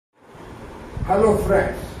Hello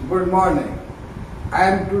friends, good morning. I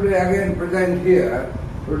am today again present here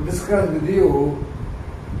to discuss with you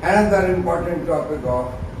another important topic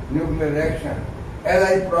of nuclear reaction. As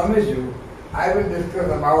I promised you, I will discuss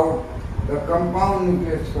about the compound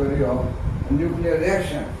nucleus theory of nuclear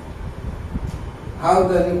reaction. How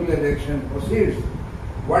the nuclear reaction proceeds,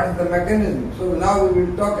 what is the mechanism. So now we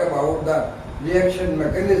will talk about the reaction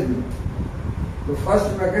mechanism. The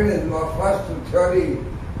first mechanism or first theory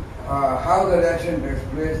how the reaction takes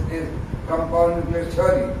place is compound nuclear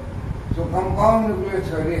theory. So compound nuclear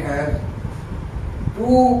theory has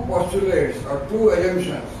two postulates or two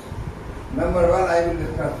assumptions. Number one I will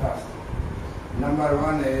discuss first. Number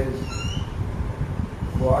one is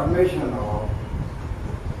formation of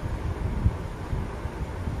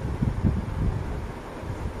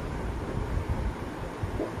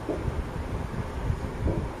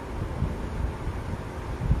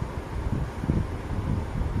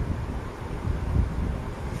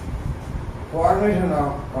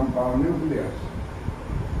compound nucleus.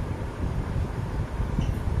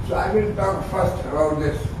 So I will talk first about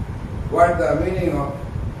this. What the meaning of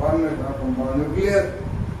formation of compound nucleus?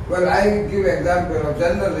 Well, I give example of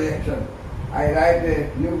general reaction. I write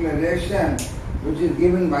a nuclear reaction which is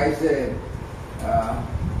given by say a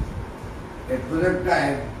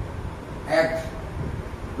projectile X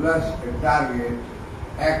plus a target.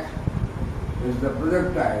 X is the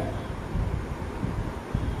projectile.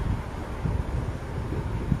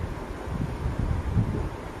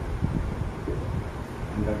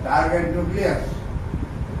 The target nucleus.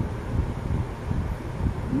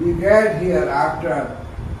 We get here after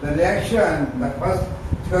the reaction, the first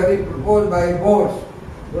theory proposed by Bohr's.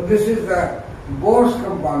 So this is the Bohr's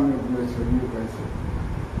compound nucleus theory, you can say.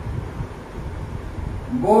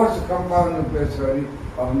 Bohr's compound nucleus theory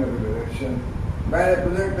of nuclear reaction, where a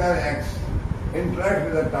projectile X interacts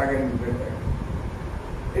with the target nucleus X.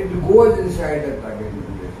 It goes inside the target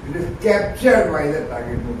nucleus. It is captured by the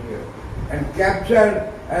target nucleus. And captured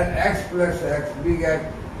and X plus X, we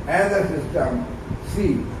get another system,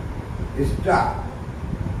 C star.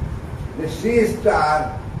 The C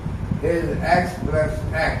star is X plus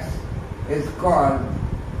X, is called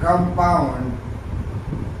compound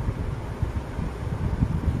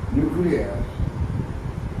nucleus.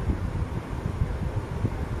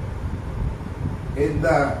 In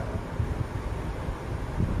the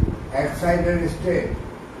excited state.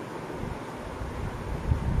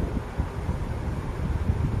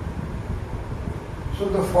 So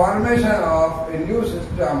the formation of a new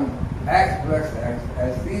system X plus X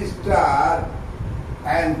as C star,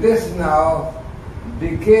 and this now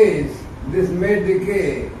decays, this may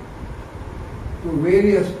decay to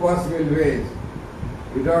various possible ways.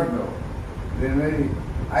 We don't know. There may be,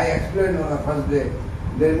 I explained on the first day,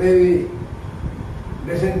 there may be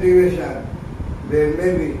disintegration, there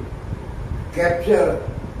may be capture,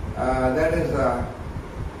 that is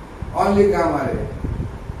only gamma ray.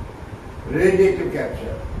 Radiative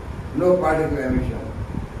capture, no particle emission.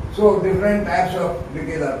 So different types of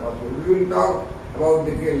decays are possible. We will talk about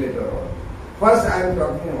decay later on. First I am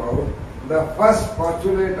talking about the first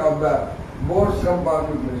postulate of the Bohr's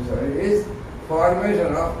compound nucleus theory is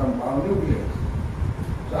formation of compound nucleus.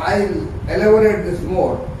 So I will elaborate this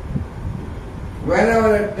more.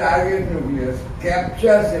 Whenever a target nucleus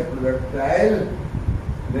captures a projectile,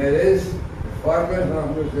 there is formation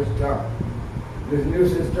of new system. This new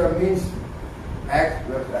system means X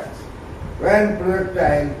plus X. When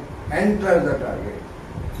projectile enters the target,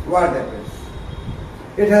 what happens?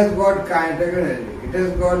 It has got kinetic energy, it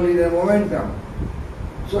has got linear momentum.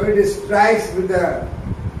 So it strikes with the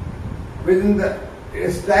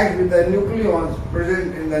nucleons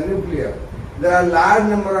present in the nucleus. There are large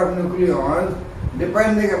number of nucleons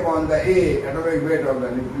depending upon the A, atomic weight of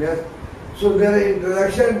the nucleus. So there is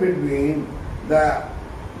interaction between the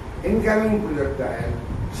incoming projectile.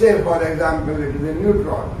 Say for example it is a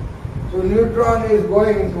neutron. So neutron is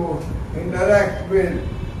going to interact with,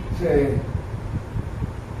 say,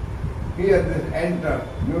 here this enter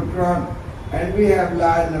neutron, and we have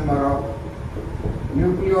large number of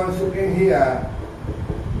nucleons sitting here.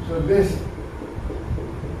 So this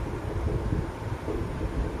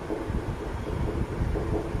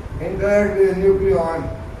interact with the nucleon,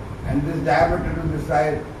 and this diverted to this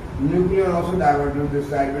side. Nucleon also diverted to this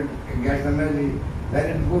side, but it gets energy.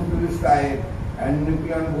 Then it goes to this side, and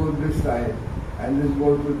nucleon goes this side, and this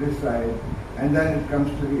goes to this side, and then it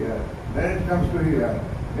comes to here. Then it comes to here.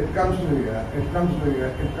 It comes to here. It comes to here.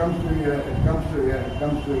 It comes to here. It comes to here. It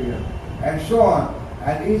comes to here, and so on.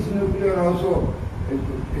 And each nucleon also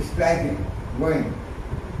is striking, going.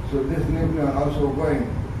 So this nucleon also going,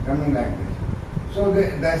 coming like this. So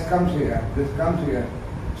this comes here, this comes here.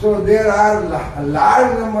 So there are a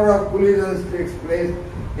large number of collisions takes place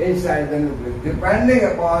inside the nucleus, depending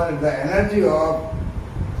upon the energy of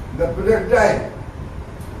the projectile.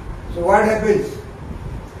 So what happens?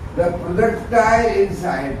 The projectile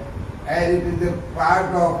inside, as it is a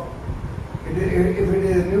part of, if it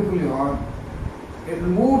is a nucleon, it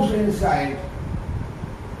moves inside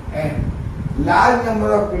and large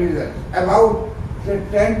number of collisions, about say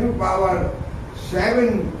 10 to power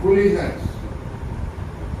 7 collisions.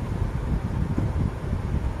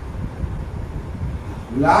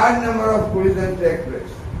 Large number of collisions take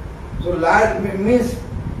place. So large means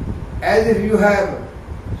as if you have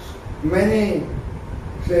many,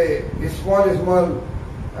 say, small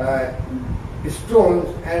stones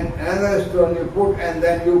and another stone you put and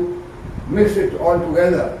then you mix it all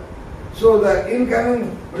together. So the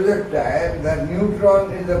incoming projectile, the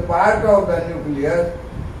neutron is a part of the nucleus.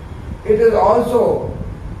 It is also,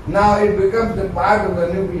 now it becomes a part of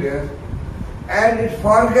the nucleus and it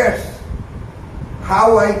forgets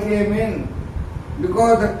how I came in,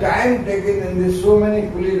 because the time taken in this so many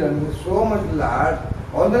collisions is so much large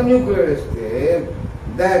on the nuclear scale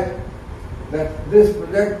that this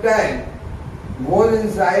projectile goes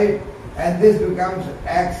inside and this becomes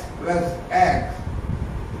x plus x,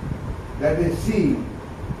 that is C.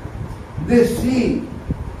 This C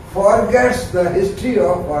forgets the history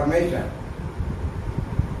of formation.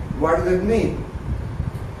 What does it mean?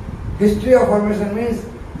 History of formation means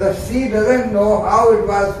the C doesn't know how it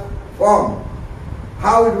was formed,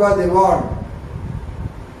 how it was evolved,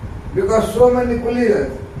 because so many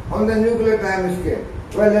collisions on the nuclear time scale.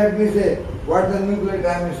 Well, let me say what the nuclear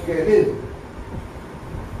time scale is.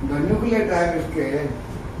 The nuclear time scale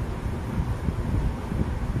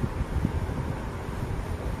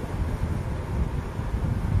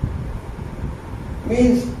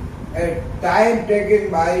means a time taken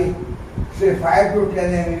by say 5 to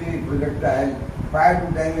 10 MeV projectile, 5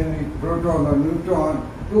 to 10 MeV proton or neutron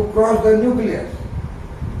to cross the nucleus.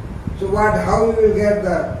 So how we will get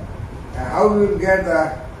the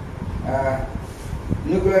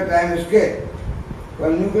nuclear time scale?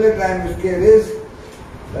 Well, nuclear time scale is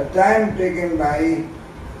the time taken by a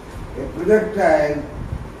projectile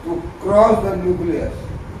to cross the nucleus.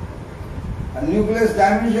 A nucleus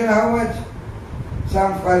dimension how much?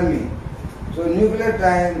 Some Fermi. So nuclear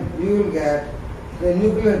time you will get the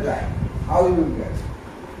nuclear time. How you will get?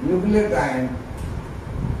 Nuclear time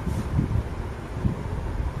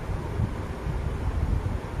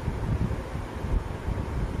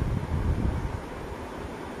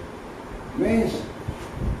means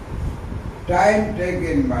time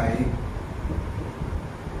taken by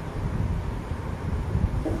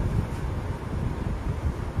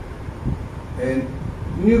a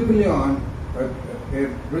nucleon, a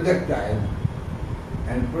projectile,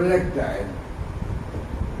 and projectile,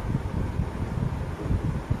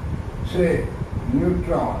 say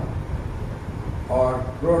neutron or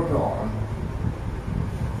proton,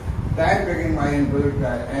 time taken by a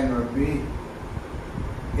projectile N or P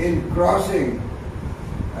in crossing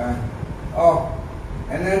of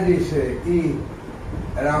energy, say E,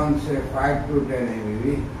 around say 5 to 10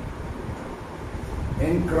 MeV,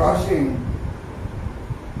 in crossing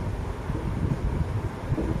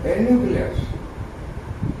a nucleus.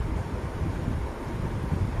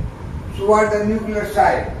 So what the nuclear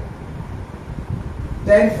side?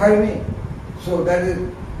 10 Fermi. So that is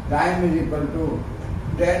time is equal to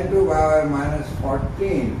 10 to power minus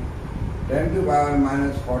 14, 10 to power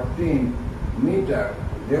minus 14 meter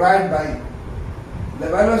divided by the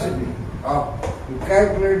velocity of, to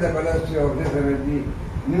calculate the velocity of this energy,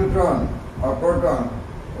 neutron or proton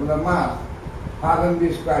of the mass, half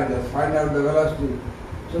mv squared, just find out the velocity.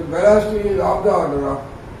 So velocity is of the order of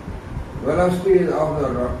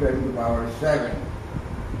 10 to power 7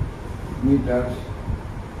 meters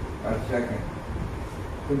per second.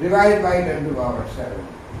 So divide by 10 to power 7.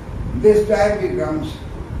 This time becomes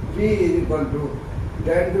T is equal to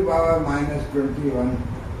 10 to power minus 21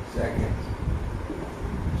 seconds.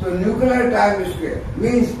 So nuclear time scale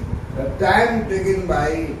means the time taken by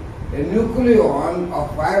a nucleon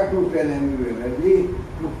of 5 to 10 MeV energy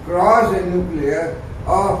to cross a nucleus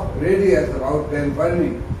of radius about 10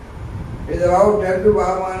 Fermi is about 10 to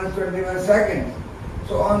power minus 21 seconds.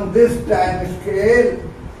 So on this time scale,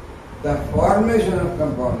 the formation of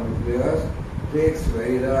compound nucleus takes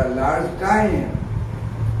very large time.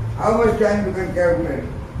 How much time you can calculate?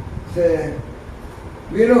 Say,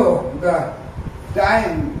 we know the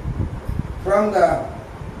time from the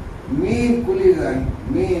mean collision,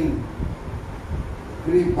 mean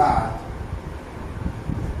free path,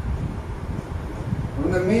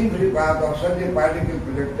 from the mean free path of such a particle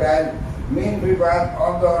projectile, mean free path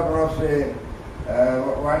of the order of say,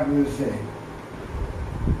 what do you say?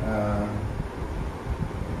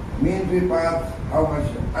 Mean free path, how much?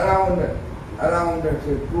 Around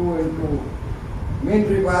say 2 into, mean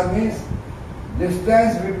free path means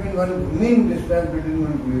distance between one, mean distance between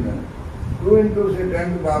one collision. 2 into say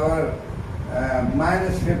 10 to the power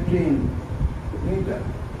minus 15 meter.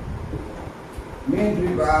 Mean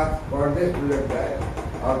free path for this projectile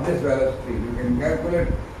of this velocity. You can calculate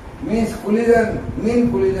means collision,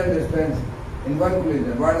 mean collision distance in one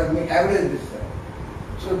collision. What is the mean average distance?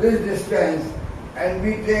 So this distance, and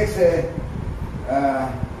we take say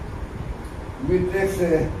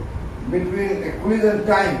between a collision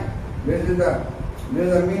time. This is the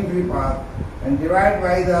mean free path, and divide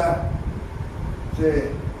by the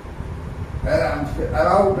say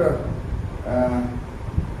about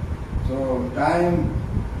so time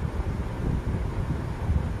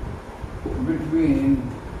between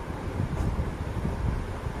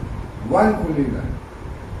one collision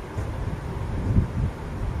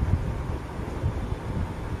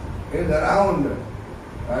is around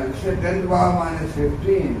say 10 to the power minus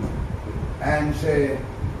 15 and say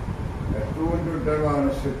 2 into 10 to the power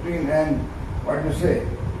minus 15 and what do you say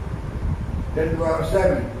 10 to the power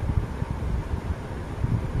 7.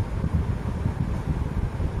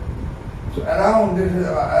 So around, this is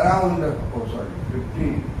around,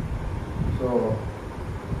 15. So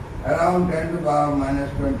around 10 to the power minus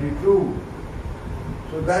 22.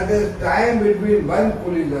 So that is time between one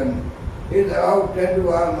collision is about 10 to the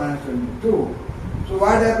power minus 22. So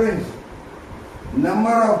what happens? Number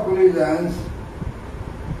of collisions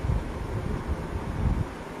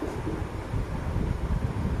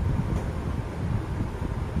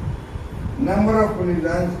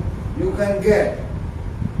you can get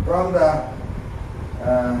from the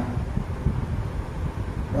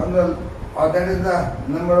or that is the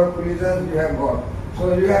number of collisions you have got.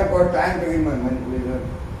 So you have got time between one collision.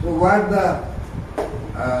 So what the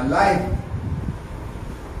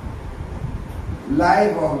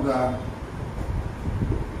life of the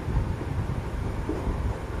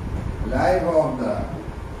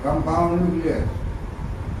compound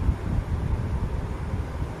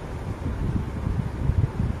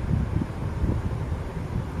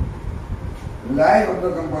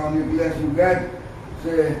nucleus you get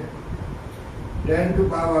say 10 to the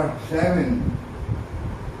power 7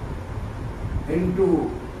 into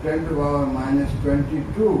 10 to the power minus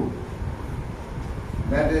 22.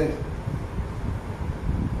 That is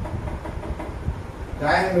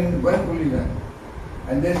time in one collision.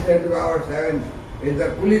 And this 10 to the power 7 is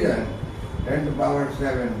the collision. 10 to the power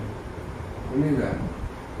 7 collision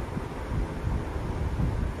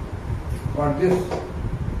for this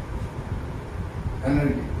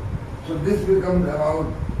energy. So this becomes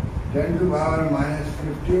about 10 to the power minus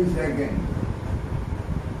 15 seconds.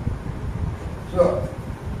 So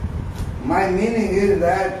my meaning is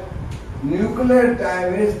that nuclear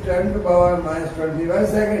time is 10 to the power minus 21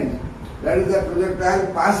 seconds. That is the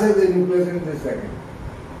projectile passes the nucleus in this second.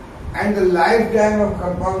 And the lifetime of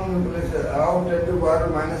compound nucleus is around 10 to the power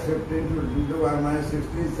minus 15 to 10 to the power minus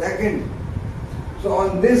 16 seconds. So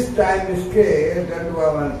on this time scale, 10 to the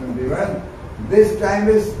power minus 21, this time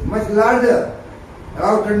is much larger,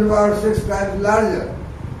 about 10 to the power 6 times larger.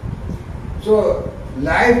 So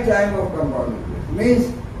lifetime of compound nucleus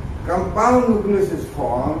means compound nucleus is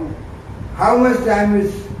formed, how much time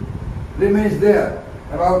remains there?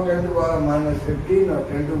 About 10 to the power minus 15 or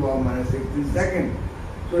 10 to the power minus 16 seconds.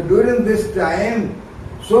 So during this time,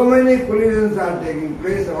 so many collisions are taking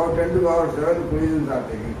place, about 10 to the power 7 collisions are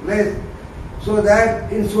taking place. So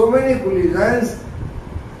that in so many collisions,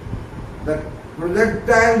 the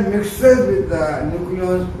projectile mixes with the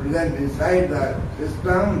nucleus present inside the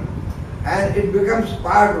system and it becomes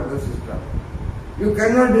part of the system. You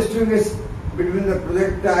cannot distinguish between the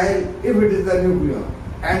projectile if it is the nucleus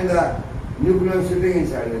and the nucleus sitting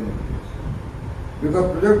inside the nucleus.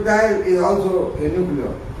 Because projectile is also a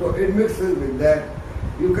nucleus, so it mixes with that.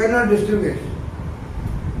 You cannot distinguish.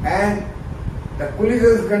 And the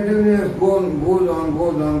collisions continuous goes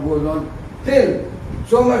on till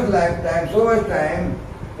so much lifetime, so much time.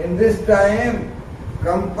 In this time,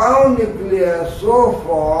 compound nucleus so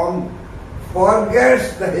formed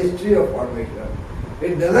forgets the history of formation.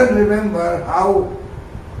 It doesn't remember how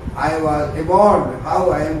I was evolved, how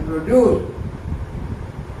I am produced.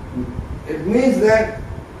 It means that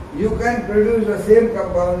you can produce the same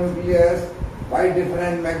compound nucleus by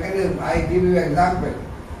different mechanisms. I give you an example.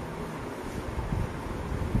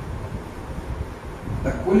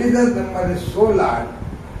 The collision number is so large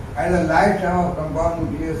and the lifetime of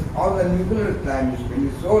compound nucleus or the nuclear time scale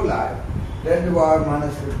is so large, 10 to the power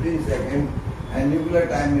minus 15 seconds, and nuclear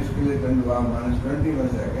time scale is 10 to the power minus 21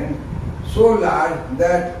 seconds, so large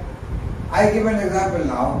that I give an example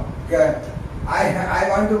now. I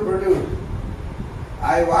want to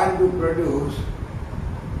produce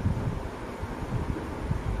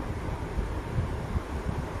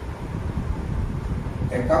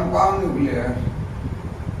a compound nucleus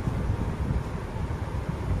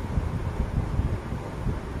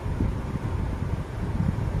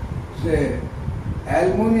say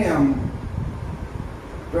aluminum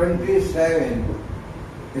 27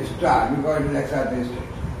 star because it is excited state.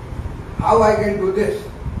 How I can do this?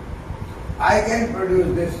 I can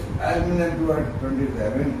produce this aluminum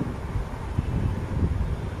 27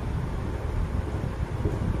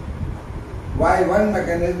 by one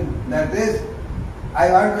mechanism, that is,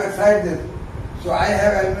 I want to excite this. So I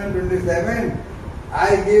have aluminum 27,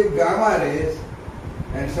 I give gamma rays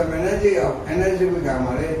and some energy with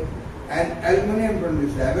gamma ray, and aluminum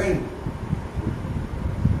 27.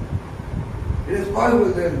 It is possible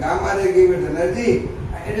that gamma ray give it energy,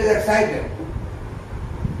 it is excited.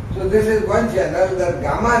 So this is one channel that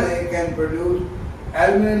gamma ray can produce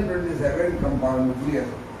aluminum 27 compound nucleus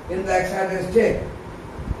in the excited state.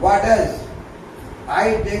 What else?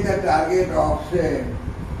 I take the target of say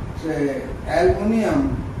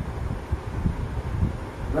aluminum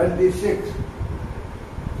 26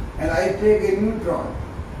 and I take a neutron.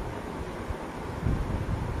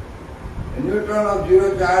 A neutron of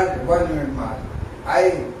zero charge, 1 unit mass.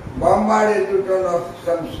 I bombard a neutron of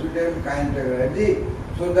some suitable kinetic energy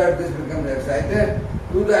so that this becomes excited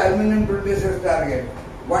to the aluminum 26 target.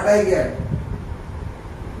 What I get?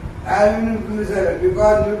 Aluminum 27,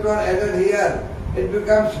 because neutron added here, it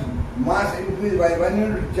becomes mass increased by 1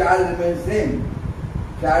 unit, charge remains same.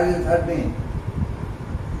 Charge is 13.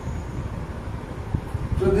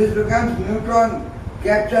 So this becomes neutron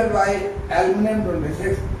captured by aluminum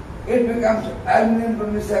 26. It becomes aluminum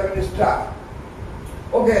 27 star.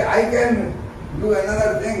 Okay, I can do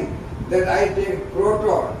another thing, that I take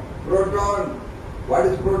proton. Proton, what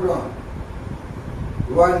is proton?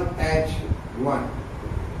 1H1.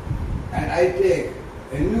 And I take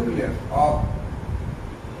a nucleus of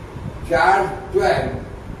charge 12.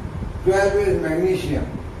 12 is magnesium.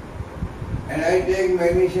 And I take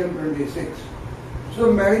magnesium 26.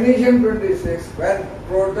 So magnesium 26, when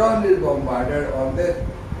proton is bombarded on this,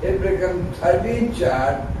 it becomes 13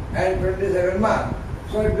 charge and 27 mass.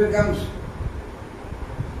 So it becomes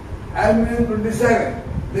aluminum 27,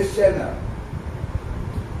 this channel.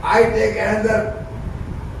 I take another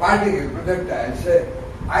particle, projectile, say,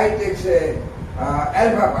 I take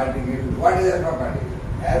alpha particle. What is alpha particle?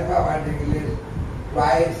 Alpha particle is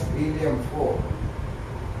twice helium-4.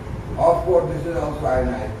 Of course, this is also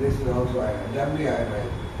ionized, this is also ionized, doubly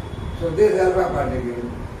ionized. So this alpha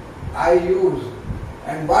particle I use,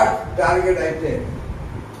 and what target I take?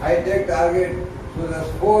 I take target, so the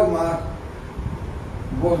 4 mass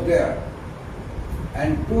goes there,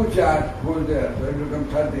 and 2 charge goes there, so it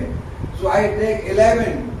becomes 13. So I take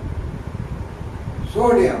 11,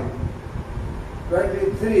 sodium,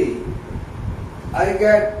 23, I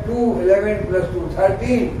get 2, 11 plus 2,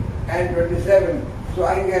 13 and 27. So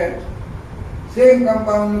I get same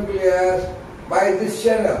compound nucleus by this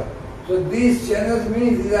channel. So these channels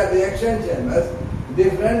means these are reaction channels,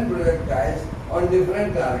 different projectiles on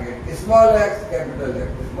different target. Small x, capital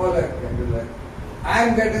X, small x, capital X. I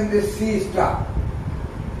am getting this C star.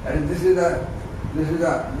 And this is the,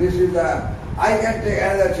 I can take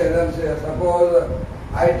another channel, say, suppose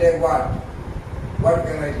I take what? What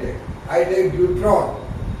can I take? I take deuteron.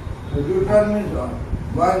 So deuteron means what?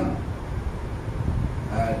 One.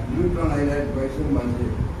 Neutron I write by symbol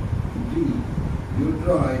G.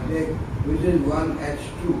 Neutron I take, which is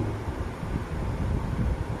 1H2.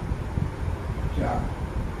 Charge.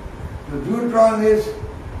 So deuteron is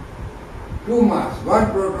 2 mass,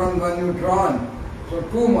 1 proton, 1 neutron. So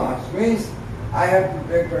 2 mass means I have to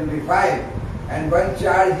take 25 and 1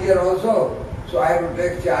 charge here also. So I have to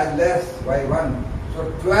take charge less by 1.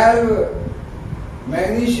 So 12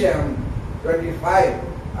 magnesium 25.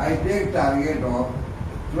 I take target of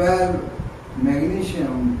 12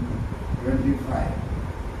 magnesium 25.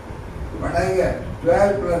 What I get?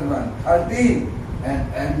 12 plus 1, 13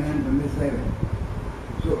 and aluminum 27.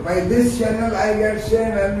 So by this channel I get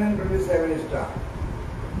same aluminum 27 star.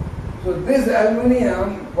 So this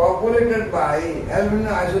aluminum populated by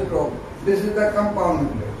aluminum isotope, this is the compound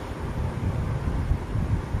nucleus.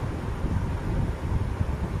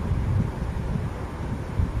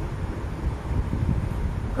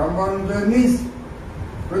 Compound nucleus means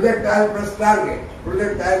projectile plus target,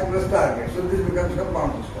 projectile plus target. So this becomes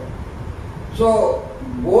compound system. So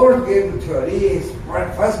Bohr gave the theory, his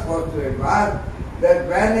first postulate was that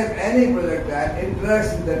when any projectile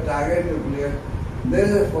interacts with the target nucleus, there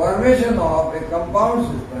is a formation of a compound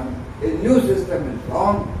system, a new system is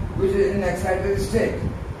formed, which is in excited state.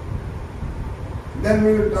 Then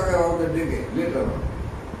we will talk about the decay later on.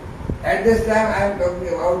 At this time I am talking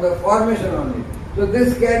about the formation only. So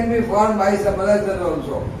this can be formed by some other cell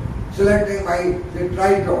also, selecting by the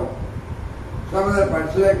tritone, some other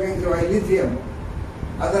part, selecting by lithium,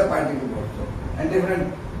 other particles also, and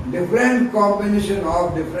different combination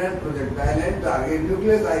of different projectile and target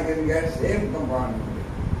nucleus, I can get same compound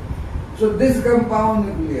nucleus. So this compound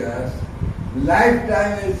nucleus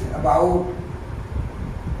lifetime is about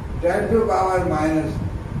 10 to the power minus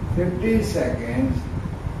 15 seconds.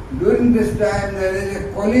 During this time there is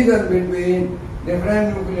a collision between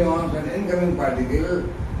different nucleons and incoming particle,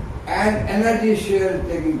 and energy share is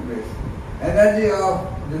taking place. Energy of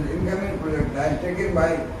this incoming projectile taken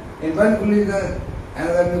by in one collision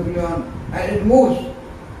another nucleon, and it moves,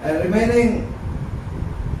 and remaining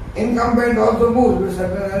incumbent also moves with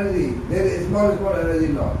certain energy. There is small energy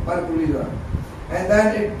loss per collision, and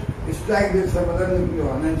then it strikes with some other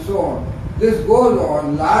nucleon and so on. This goes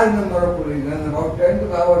on, large number of collisions, about 10 to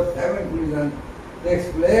the power 7 collisions takes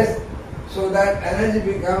place, so that energy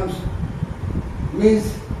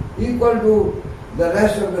means equal to the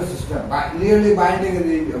rest of the system, nearly binding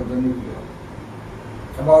range of the nucleon,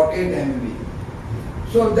 about 8 MeV.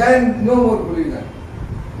 So then no more collision.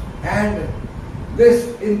 And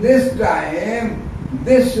in this time,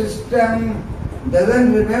 this system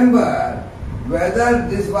doesn't remember whether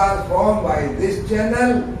this was formed by this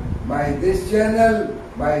channel, by this channel,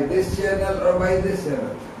 by this channel, or by this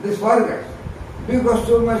channel. This forgets. Because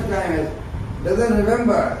so much time has, doesn't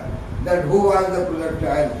remember that who was the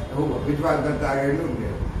projectile, which was the target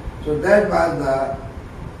nucleus. So that was the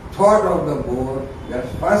thought of the Bohr, that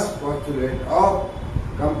first postulate of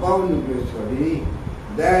compound nucleus theory,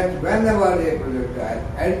 that whenever a projectile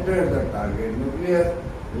enters the target nucleus,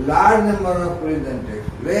 large number of collisions takes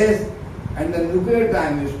place, and the nuclear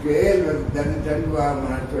time scale, that is 10 to the power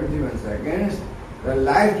minus 21 seconds, the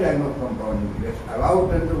lifetime of compound nucleus,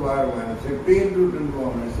 about 10 to the power minus 15 to 10 to the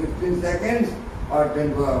power minus 16 seconds, or 10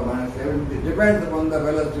 to the power minus 70, depends upon the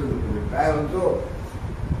velocity of the projectile also.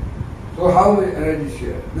 So how much energy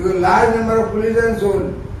share? Because large number of collisions,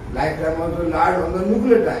 so lifetime also large on the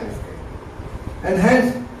nuclear time scale. And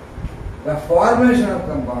hence, the formation of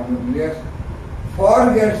compound nucleus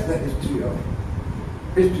forgets the history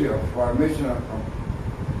of formation of compound.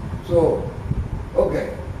 So,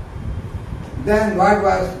 okay. Then what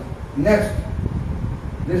was next?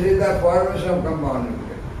 This is the formation of compound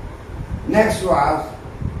nucleus.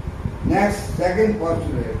 Next second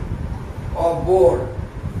postulate of Bohr.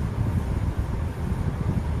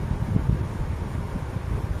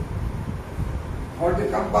 For the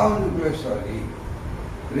compound nucleus theory,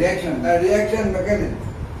 reaction, the reaction mechanism.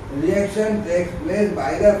 Reaction takes place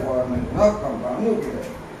by the formation of compound nucleus.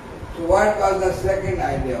 So what was the second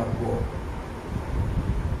idea of Bohr?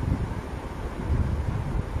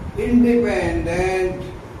 Independent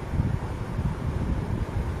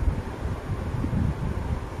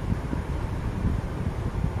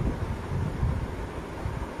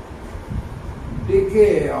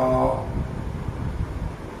decay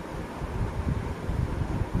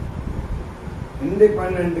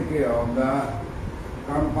of the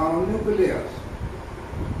compound nucleus.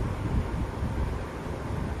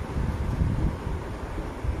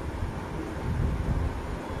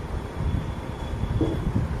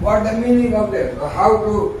 What the meaning of this? Or how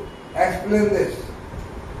to explain this?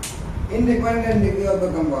 Independent decay of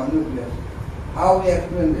the compound nucleus. How we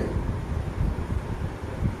explain this?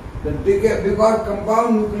 The decay, because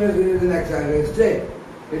compound nucleus is in excited state,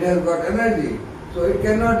 it has got energy. So it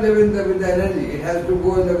cannot live with the energy. It has to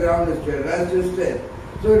go in the ground state, rest state.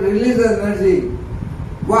 So it releases energy.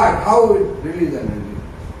 What? How it releases energy?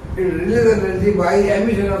 It releases energy by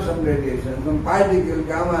emission of some radiation, some particle,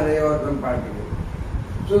 gamma ray or some particle.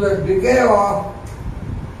 So the decay of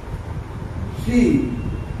C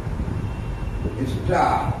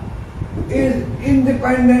star is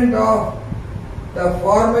independent of the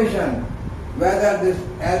formation, whether this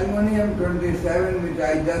aluminum-27 which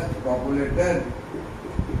I just populated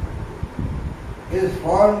is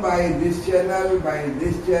formed by this channel, by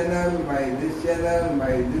this channel, by this channel,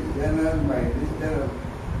 by this channel, by this channel,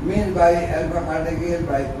 means by alpha particle,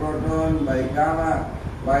 by proton, by gamma,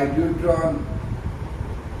 by neutron,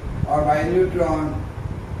 or by neutron,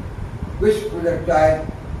 which projectile.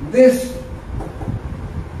 This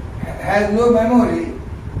has no memory,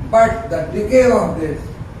 But the decay of this,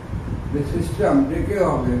 the system, decay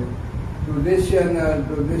of it, to this channel,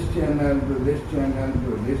 to this channel, to this channel,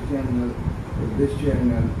 to this channel, to this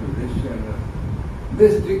channel, to this channel.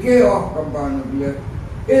 This decay of compound nucleus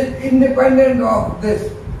is independent of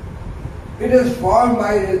this. It is formed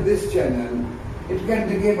by this channel. It can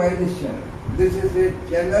decay by this channel. This is a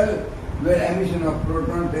channel where emission of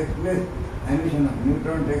proton takes place, emission of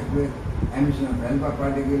neutron takes place, emission of alpha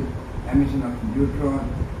particles, emission of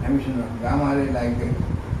neutron, emission of gamma ray like this.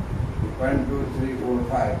 1, 2, 3, 4,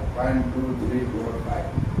 5. 1, 2, 3, 4,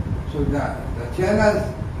 5. So the channels,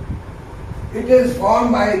 it is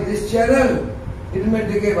formed by this channel. It may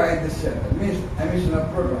decay by this channel, means emission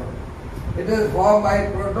of proton. It is formed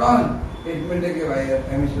by proton. It may decay by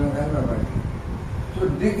emission of alpha particles. So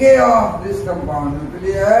decay of this compound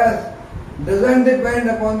nucleus doesn't depend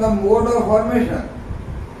upon the mode of formation.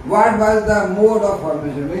 What was the mode of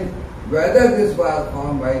formation? Means whether this was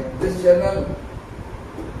formed by this channel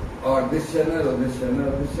or this channel or this channel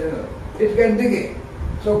or this channel. It can decay.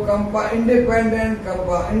 So independent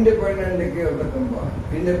decay of the compound.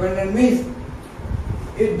 Independent means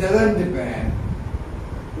it doesn't depend.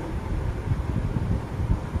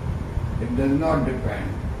 It does not depend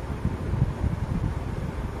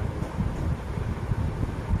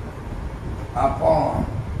upon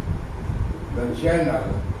the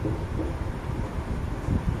channel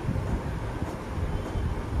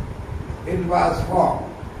it was formed.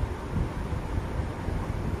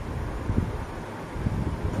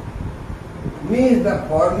 Means the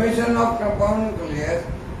formation of compound nucleus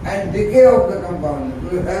and decay of the compound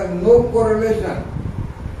nucleus have no correlation.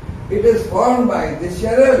 It is formed by this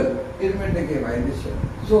channel, it may decay by this channel.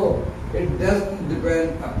 So it doesn't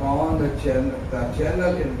depend upon the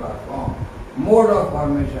channel it was formed. Mode of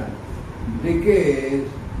formation decays,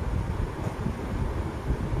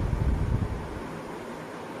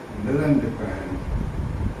 doesn't depend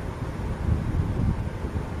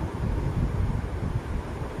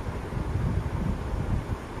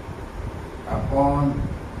upon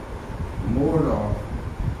mode of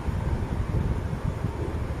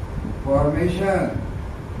formation.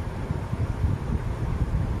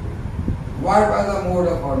 What was the mode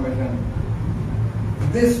of formation?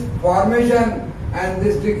 This formation and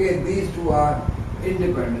this decay, these two are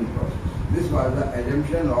independent processes. This was the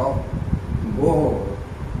assumption of Bohr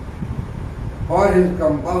for his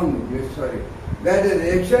compound nucleus. That the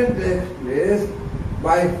reaction takes place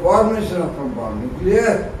by formation of compound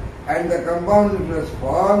nucleus, and the compound nucleus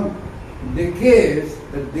formed decays.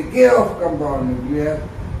 The decay of compound nucleus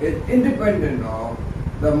is independent of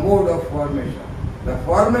the mode of formation. The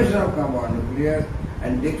formation of compound nucleus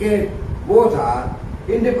and decay both are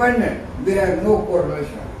independent. They have no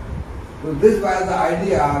correlation. So this was the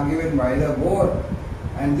idea given by the Bohr,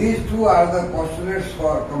 and these two are the postulates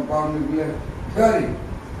for compound nuclear theory.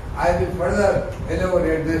 I will further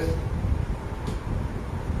elaborate this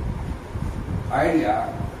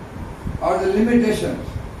idea or the limitations.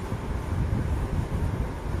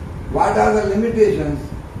 What are the limitations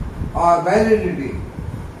or validity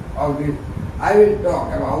of this? I will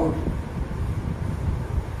talk about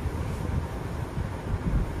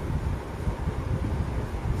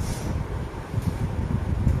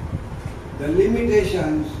the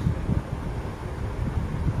limitations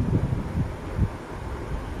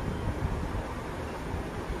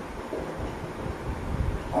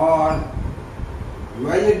or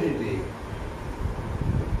validity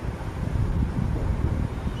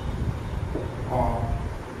of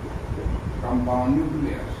compound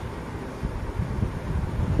nucleus.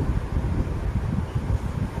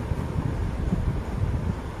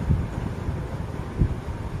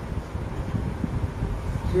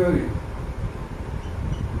 Theory.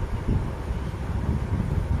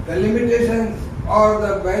 The limitations or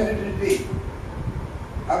the validity,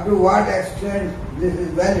 up to what extent this is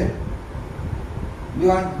valid. We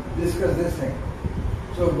want to discuss this thing.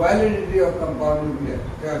 So validity of compound nucleus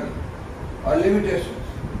theory or limitations.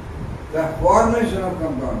 The formation of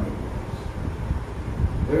compound nucleus.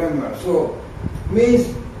 Remember, so means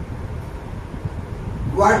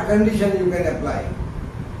what condition you can apply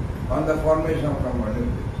on the formation of compound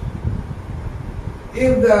nucleus.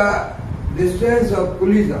 If the distance of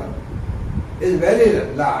collision is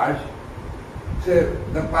very large, say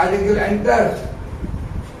the particle enters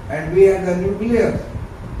and we have the nucleus,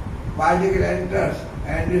 particle enters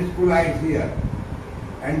and it collides here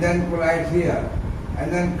and then collides here and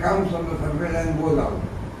then comes on the surface and goes out.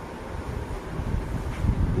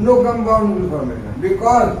 No compound nucleus formation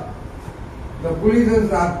because the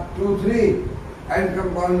collisions are 2, 3 and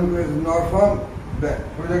compound nucleus is not formed. The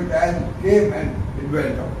projectile came and it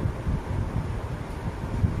went out.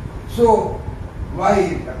 So why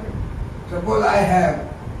it happens? Suppose I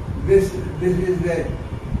have this is the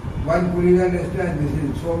one collision distance, this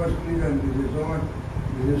is so much collision, this is so much,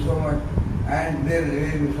 this is so much, and there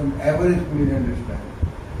will be some average collision distance.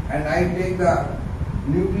 And I take the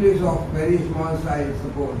nucleus of very small size,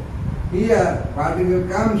 suppose. Here particle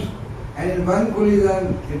comes and in one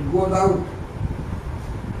collision it goes out,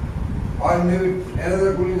 or maybe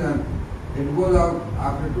another collision, it goes out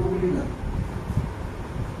after two collisions.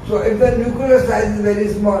 So if the nucleus size is very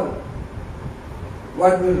small,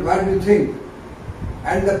 what do you think?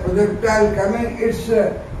 And the projectile coming, its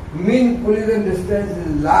mean collision distance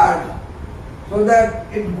is large, so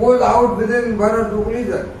that it goes out within one or two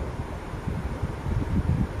collisions.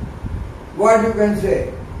 What you can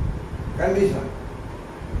say? Condition.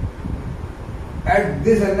 At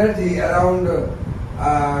this energy, around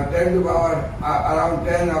 10 to power, around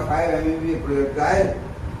 10 or 5 MeV projectile,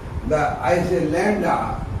 I say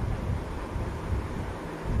lambda,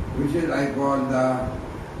 which is I call the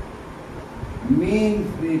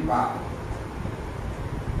mean free path.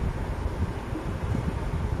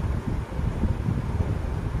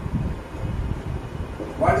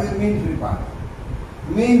 What is the mean free path?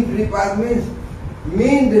 Mean free path means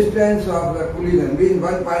mean distance of the collision, means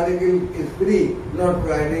one particle is free, not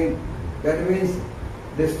colliding. That means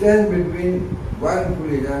distance between one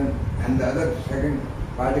collision and the other second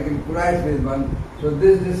particle collides with one. So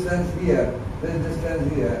this distance here, this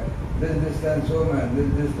distance here, this distance so much, this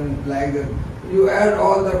distance like that. You add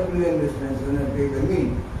all the collision distance and then take the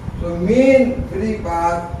mean. So mean free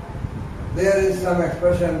path, there is some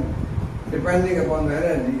expression depending upon the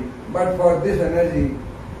energy, but for this energy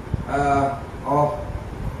of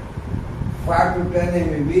 5 to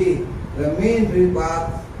 10 MeV, the mean free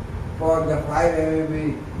path for the 5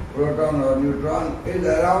 MeV proton or neutron is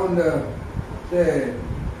around say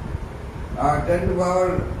 10 to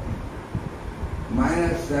power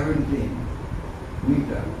minus 17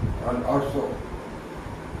 meter or so.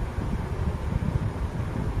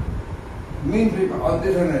 Mean free path of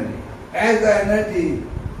this energy. As the energy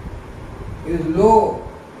is low,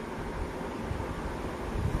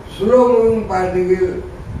 slow moving particle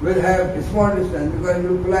will have a small distance because it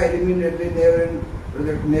will collide immediately neighboring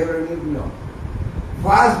nucleon.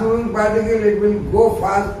 Fast moving particle, it will go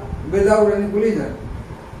fast without any collision.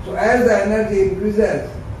 So as the energy increases,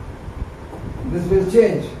 this will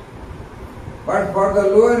change. But for the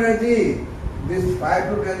low energy, this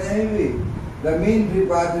 5 to 10 MeV, the mean free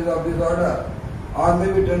path is of this order, or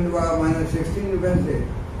maybe 10 to the power minus 16 you can say.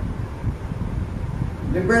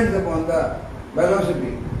 Depends upon the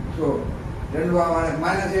velocity. So 10 to the power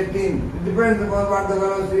minus 18, it depends upon what the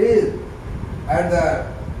velocity is. At the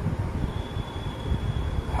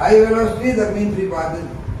high velocity, the mean free path is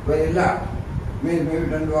very large, means maybe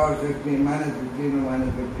 10 to the power 16, minus 16 or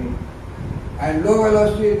minus 15. And low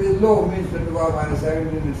velocity, it is low, means 10 to the power minus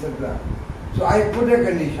 17, etc. So I put a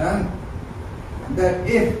condition that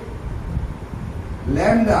if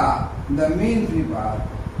lambda, the mean free path,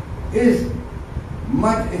 is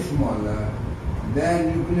much smaller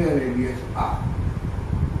than nuclear radius r.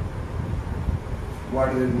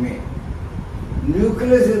 What does it mean?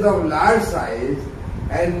 Nucleus is of large size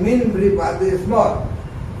and mean free path is small.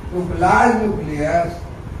 So large nucleus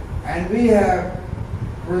and we have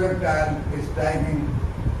projectile striking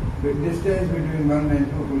the distance between one and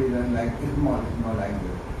two collision like small like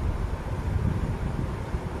this.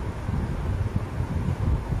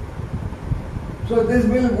 So this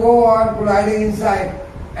will go on colliding inside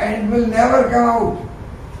and it will never come out.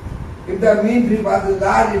 If the mean free path is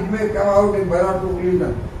large, it may come out in one or two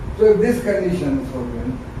collisions. So if this condition is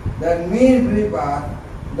open, that mean free path,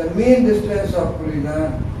 the mean distance of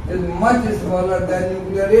collision is much smaller than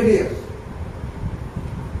nuclear radius.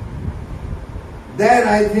 Then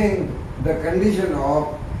I think the condition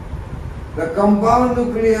of the compound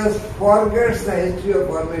nucleus forgets the history of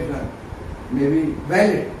formation may be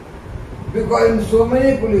valid. Because in so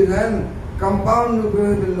many collisions, compound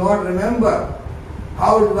nucleus will not remember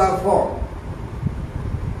how it was formed.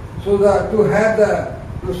 So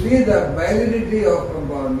to see the validity of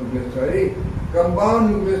compound nucleus theory,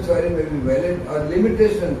 compound nucleus theory may be valid, or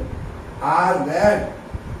limitations are that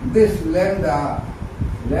this lambda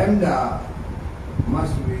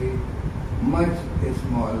must be much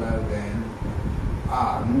smaller than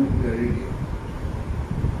r, nuclear radius.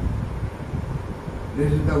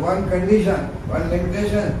 This is the one condition, one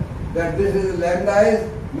limitation, that this is lambda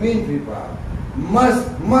is mean free path, much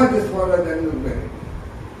smaller than nuclear radius.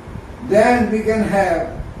 Then we can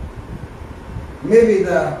have maybe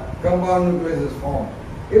the compound nucleus is formed.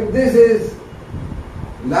 If this is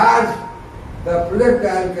large the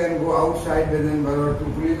projectile can go outside within 1 or 2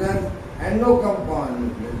 collisions and no compound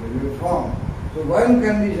nucleus will be formed. So one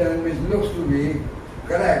condition which looks to be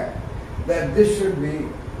correct, that this should be,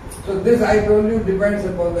 so this I told you depends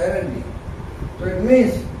upon the energy. So it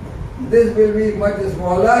means this will be much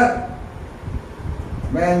smaller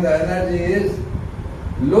when the energy is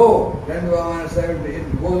low, 10 to the minus 70,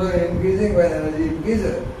 it goes on increasing when energy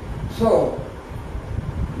increases. So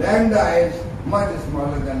lambda is much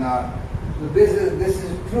smaller than R. So this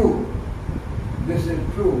is true. This is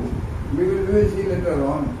true. We will see later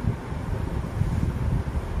on.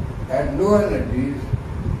 At low energies,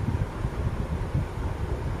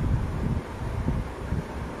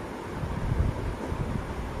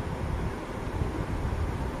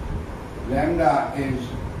 lambda is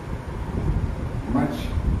much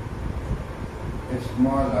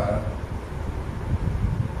smaller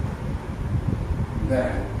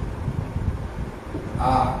than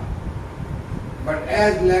R. But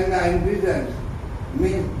as lambda increases,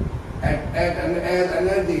 means as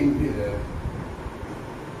energy increases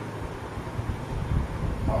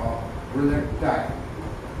of projectile,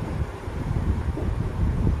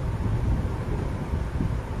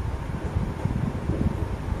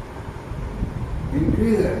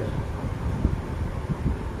 increases,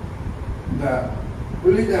 the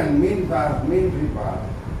collision mean free path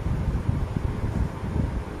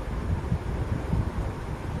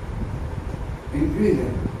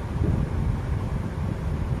increases,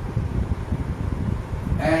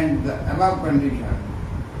 and the above condition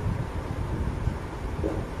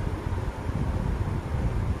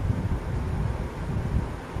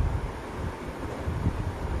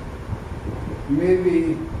may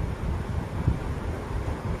be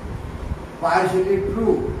partially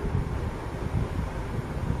true.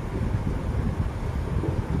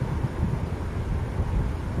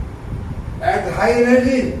 At high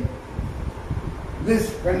energy,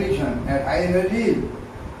 this condition at high energy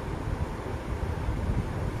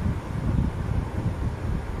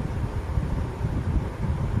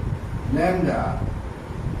lambda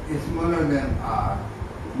is smaller than R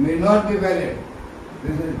may not be valid.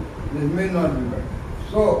 This may not be valid.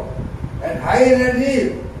 So at high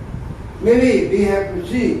energy, maybe we have to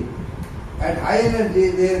see, at high energy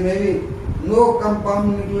there may be no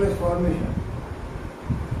compound nucleus formation.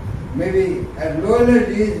 Maybe at low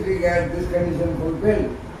energies we get this condition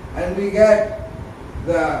fulfilled and we get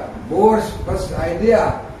the Bohr's first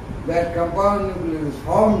idea that compound nucleus is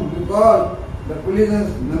formed because the collisions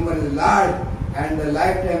number is large and the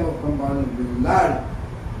lifetime of compound nucleus is large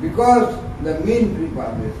because the mean free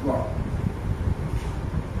path is small.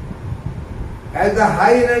 As the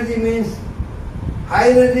high energy means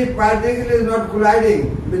high energy particle is not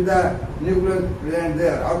colliding with the nucleus present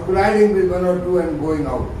there or colliding with 1 or 2 and going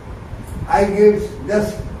out. I give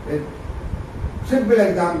just a simple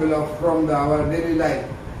example of from our daily life.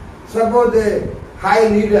 Suppose a high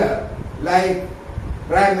leader like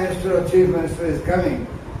Prime Minister or Chief Minister is coming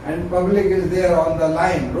and public is there on the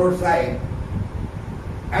line, roadside,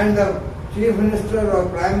 and the Chief Minister or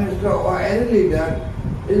Prime Minister or any leader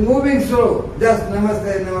is moving slow, just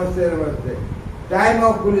namaste, namaste, namaste. Time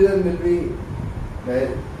of collision will be,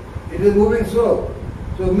 it is moving slow.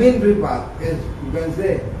 So mean free path is, you can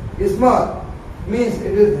say, is small. Means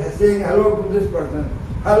it is saying hello to this person,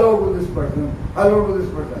 hello to this person, hello to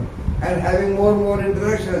this person, and having more and more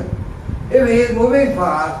interaction. If he is moving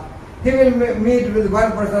fast, he will meet with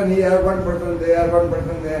one person here, one person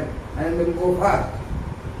there, and will go fast.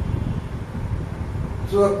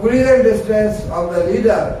 So a collision distance of the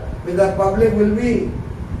leader with the public will be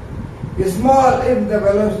small if the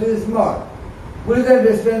velocity is small. Collision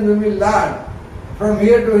distance will be large. From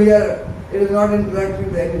here to here, it is not interacting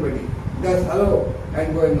with anybody. Just hello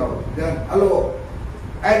and going out. Just hello.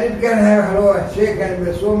 And it can have hello and shake hands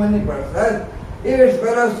with so many persons if its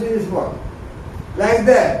velocity is small. Like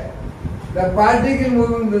that, the particle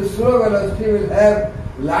moving with slow velocity will have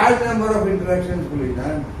large number of interactions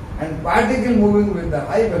collision, and particle moving with the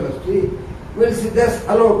high velocity will say just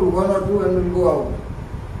hello to 1 or 2 and will go out.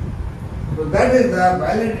 So that is the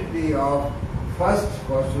validity of first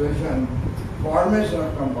postulation, formation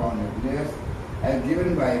of compound nucleus as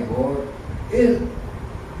given by Bohr is,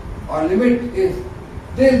 or limit is,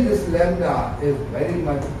 till this lambda is very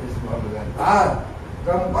much smaller than R,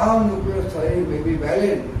 compound nucleus theory may be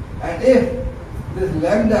valid, and if this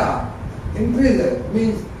lambda increases,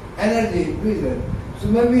 means energy increases, so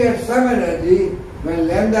maybe at some energy, when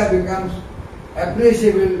lambda becomes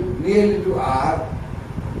appreciable nearly to R,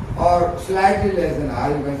 or slightly less than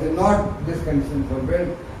R, you can say not this condition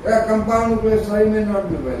fulfilled, a compound nucleus theory may not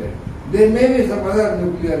be valid. There may be some other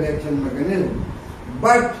nuclear reaction mechanism,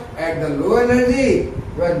 But at the low energy,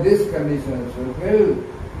 when this condition is fulfilled,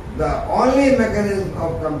 the only mechanism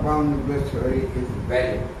of compound nucleus theory is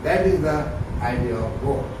valid. That is the idea of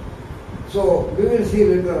Bohr. So we will see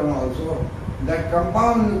later on also that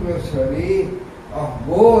compound nucleus theory of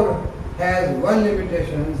Bohr has one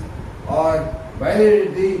limitation or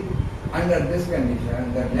validity under this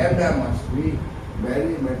condition, that lambda must be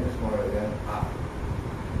very much smaller than R.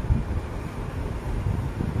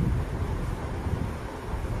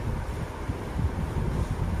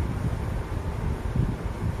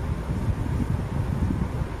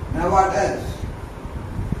 Now what else?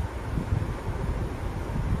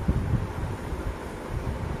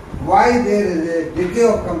 Why there is a decay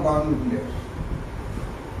of compound nucleus?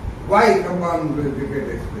 Why compound nucleus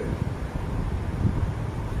decay takes place?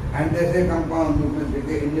 And they say compound nucleus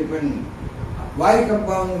decay independent. Why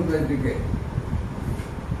compound nucleus decay?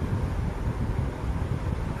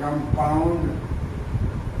 Compound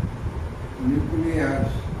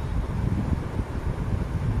nucleus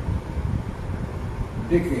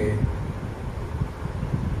decay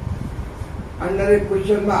under a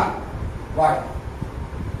question mark. Why?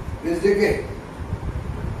 Is decay.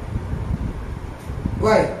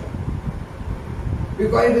 Why?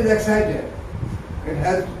 Because it is excited. It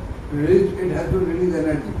has to release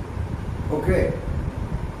energy. Okay.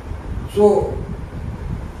 So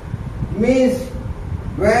means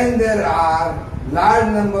when there are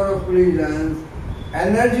large number of collisions,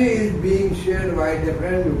 energy is being shared by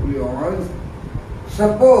different nucleons.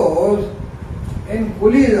 Suppose in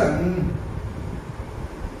collision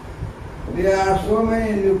there are so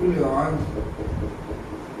many nucleons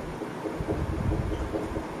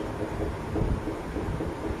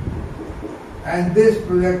and this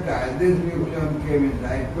projectile, this nucleon came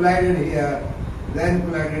inside, collided here, then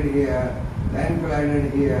collided here, then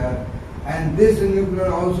collided here, and this nucleon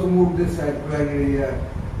also moved this side, collided here,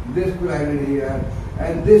 this collided here,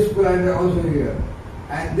 and this collided also here,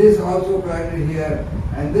 and this also collided here,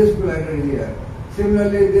 and this collided here.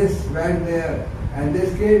 Similarly, this went there, and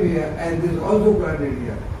this came here, and this also collided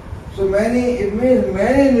here. So it means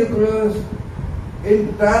many nucleons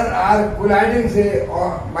in turn are colliding, say,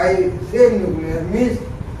 or by same nucleus, means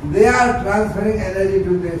they are transferring energy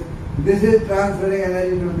to this. This is transferring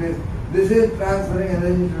energy to this. This is transferring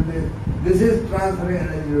energy to this. This is transferring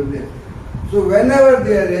energy to this. So whenever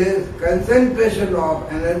there is concentration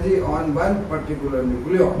of energy on one particular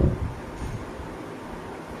nucleon,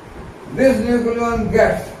 this nucleon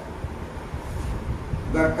gets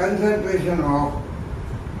the concentration of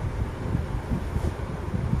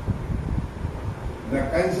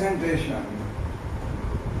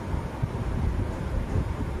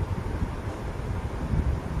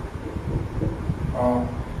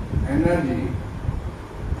energy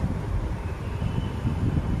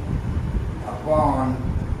upon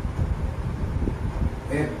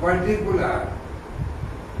a particular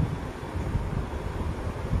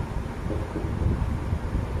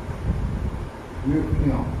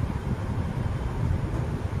nucleon.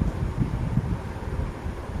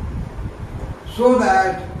 So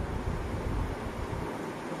that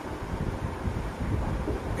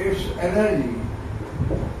its energy,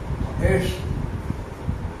 its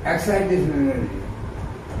excitation energy,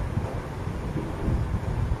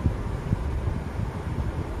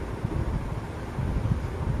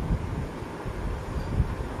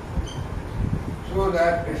 so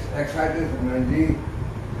that its excitation energy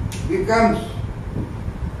becomes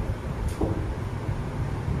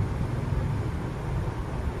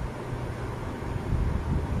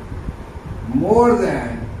more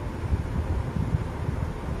than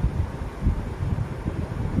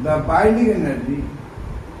the binding energy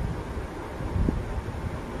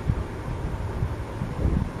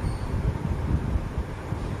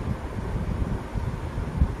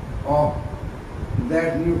of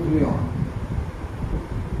that nucleon.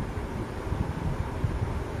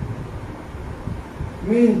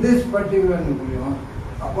 Means this particular nucleon,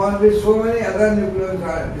 upon which so many other nucleons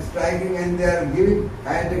are striking and they are giving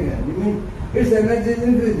kinetic energy, means its energy is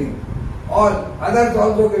increasing. All others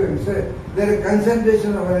also giving. So there is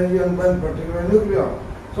concentration of energy on one particular nucleon.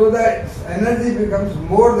 So that energy becomes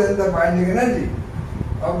more than the binding energy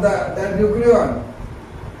of that nucleon.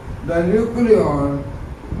 The nucleon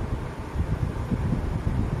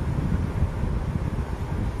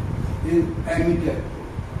is emitted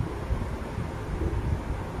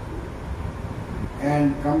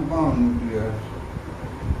and compound nucleus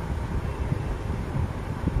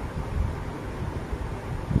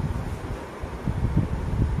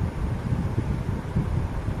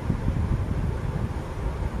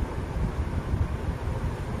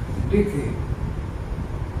decay.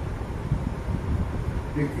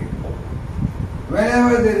 decay.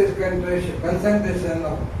 Whenever there is concentration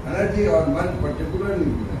of energy on one particular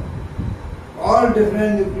nucleus, all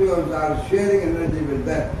different nucleons are sharing energy with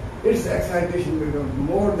that. Its excitation becomes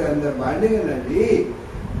more than the binding energy,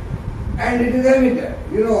 and it is emitted.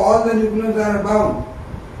 You know, all the nucleons are bound.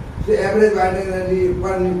 Say average binding energy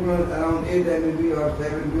per nucleus around 8 MeV or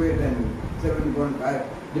 7 to 8 MeV, 7.5,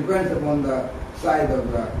 depends upon the size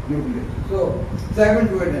of the nucleus. So 7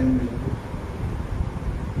 to 8 MeV.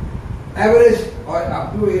 Average or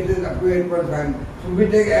up to 8 is up to 8.5. So we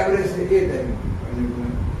take average 8 MeV per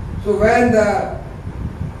nucleus. So when the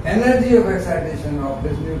energy of excitation of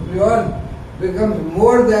this nucleon becomes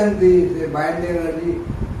more than the say, binding energy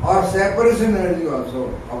or separation energy also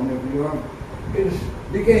of nucleon, it is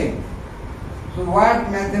decaying. So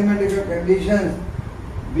what mathematical conditions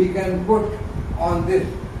we can put on this?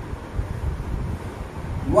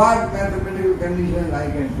 What mathematical conditions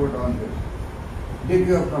I can put on this?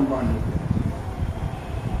 Decay of compound nucleus.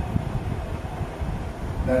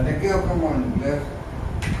 The decay of compound nucleus,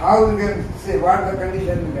 how we can say what the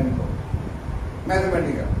condition we can put?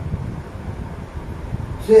 Mathematical.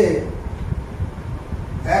 Say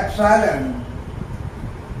epsilon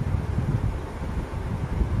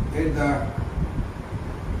is the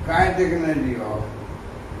kinetic energy of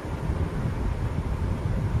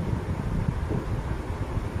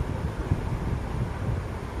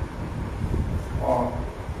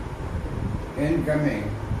incoming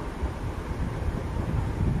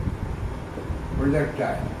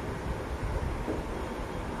projectile.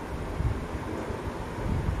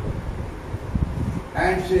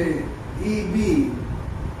 And say EB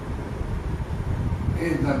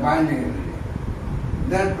is the binding energy.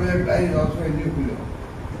 That projectile is also a nucleus.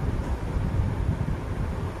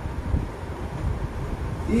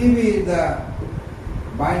 EB is the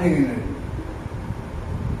binding energy.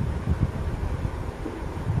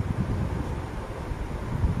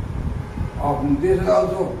 Of this is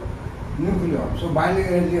also nucleus. So binding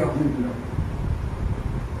energy of nucleus.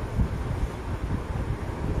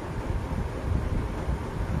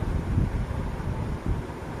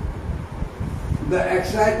 The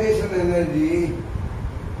excitation energy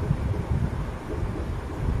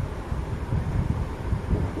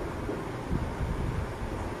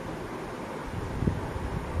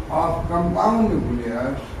of compound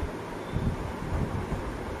nucleus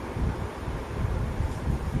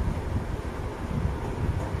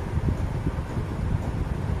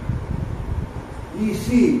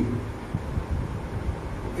EC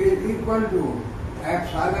is equal to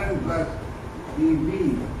epsilon plus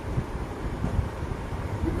EB.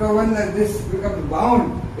 Because when this becomes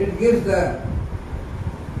bound, it gives the,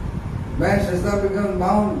 when system becomes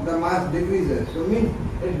bound, the mass decreases. So means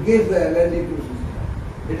it gives the energy to system.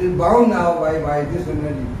 It is bound now by this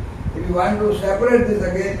energy. If you want to separate this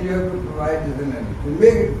again, you have to provide this energy to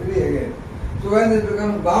make it free again. So when this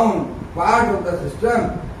becomes bound, part of the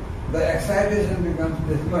system, the excitation becomes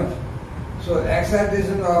this much. So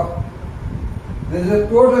excitation of, this is a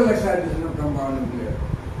total excitation of compound nucleus.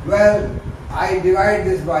 Well, I divide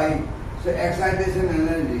this by, say, excitation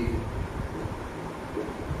energy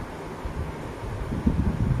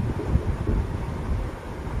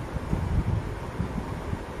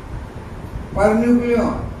per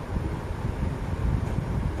nucleon.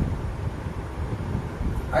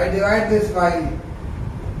 I divide this by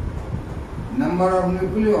number of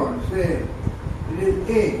nucleons. Say it is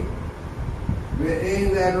A, where A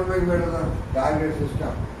is the atomic weight of the target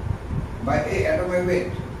system, by A, atomic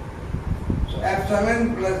weight. So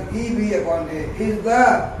epsilon plus EB upon A is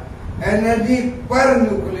the energy per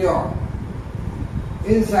nucleon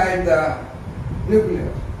inside the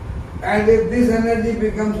nucleus. And if this energy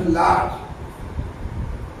becomes large,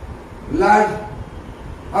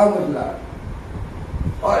 how much large?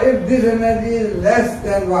 Or if this energy is less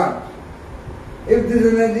than what? If this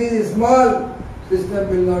energy is small, system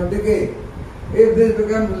will not decay. If this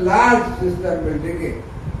becomes large, system will decay.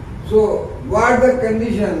 So what the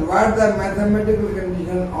condition, what the mathematical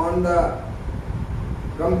condition on the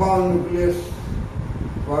compound nucleus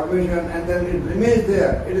formation, and then it remains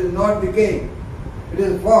there, it is not decaying, it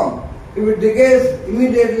is formed. If it decays,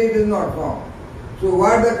 immediately it is not formed. So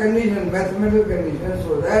what the condition, mathematical condition,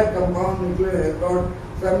 so that compound nucleus has got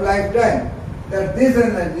some lifetime, that this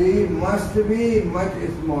energy must be much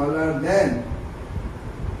smaller than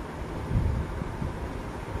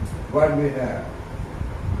what we have.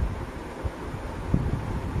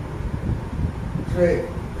 So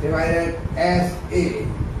if I write SA,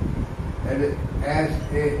 that is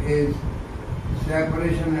SA is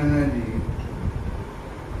separation energy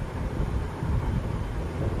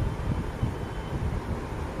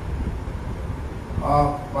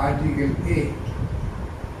of particle A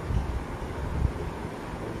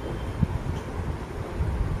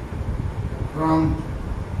from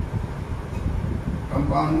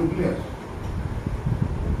compound nucleus.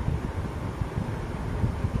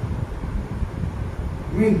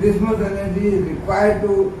 Means this much energy is required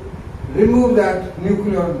to remove that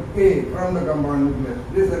nucleon A from the compound nucleus,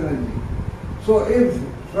 this energy. So if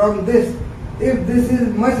from this, if this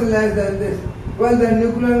is much less than this, well, the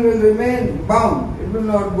nucleon will remain bound, it will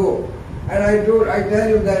not go. And I tell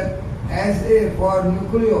you that SA for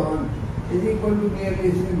nucleon is equal to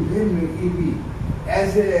nearly same EB.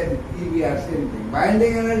 SA and EB are same thing.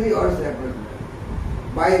 Binding energy or separate.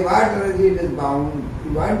 By what energy it is bound.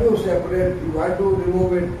 You want to separate, you want to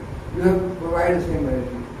remove it, you have to provide the same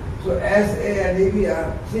energy. So SA and EB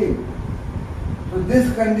are same. So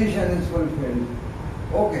this condition is fulfilled.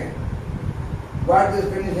 Okay. What this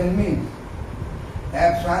condition means?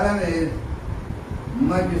 Epsilon is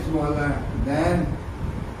much smaller than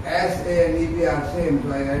SA and EB are same.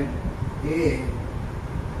 So I write A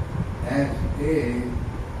SA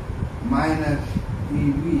minus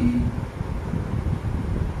EB,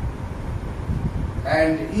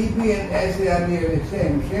 and EB and SA are nearly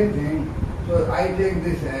same thing. So I take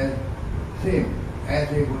this as same,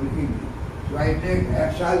 SA equal to EB. So I take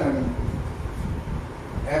epsilon.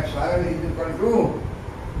 Epsilon is equal to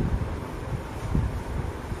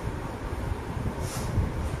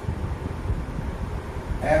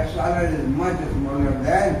epsilon is much smaller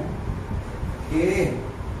than A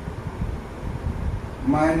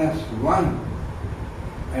minus 1,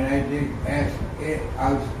 and I take S A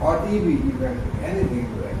also, or EB, you can take anything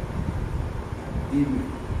to write. EB.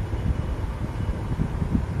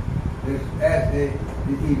 This S A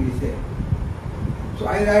is EB same. So I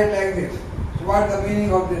write like this. So what the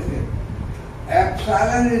meaning of this is?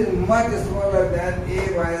 Epsilon is much smaller than A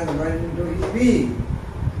minus 1 into EB.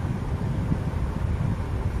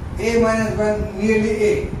 A minus 1 nearly A.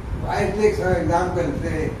 I take some example,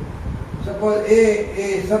 say, suppose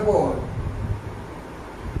suppose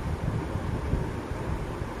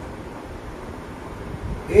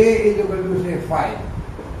A is equal to say 5.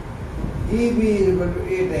 EB is equal to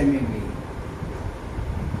 8 MEB.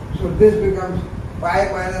 So this becomes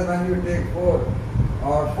 5 minus 1, you take 4,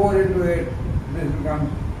 or 4 into 8, this becomes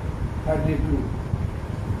 32.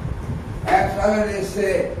 Epsilon is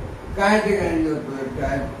say kinetic energy of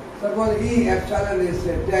projectile. Suppose E epsilon is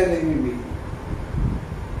say 10 MeV.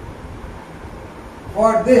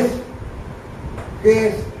 For this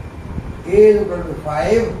case, A is equal to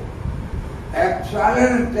 5.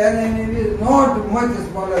 Epsilon 10 MeV is not much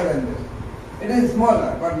smaller than this. It is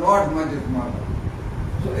smaller, but not much smaller.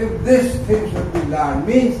 So if this thing should be large,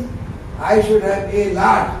 means I should have A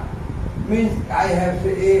large, means I have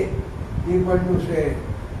say A equal to say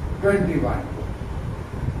 21.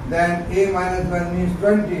 Then A minus 1 means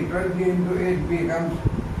 20. 20 into 8 becomes,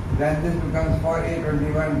 then this becomes for A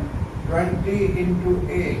 21. 20 into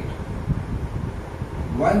 8,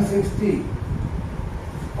 160.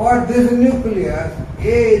 For this nucleus, A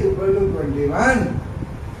is equal to 21.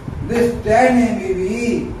 This 10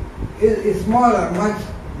 MeV is smaller, much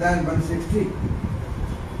than 160.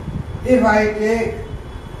 If I take,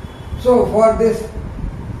 so for this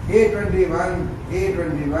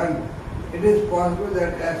A21, it is possible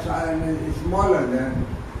that epsilon is smaller than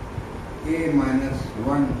A minus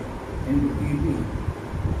 1 into EB.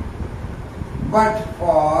 But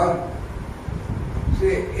for,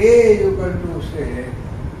 say, A is equal to, say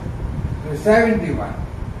 71,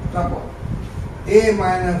 suppose, A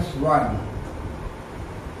minus 1,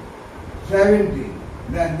 70,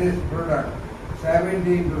 then this product,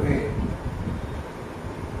 70 into 8,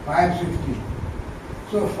 560.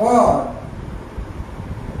 So for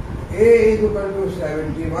A is equal to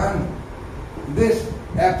 71, this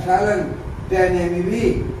epsilon 10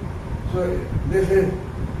 MeV, so this is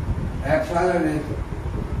epsilon is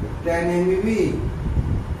 10 MeV,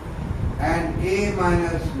 and A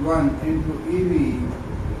minus 1 into EV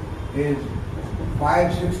is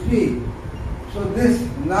 560. So this,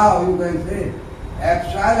 now you can say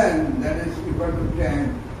epsilon, that is equal to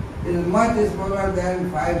 10, is much smaller than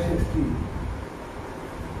 560.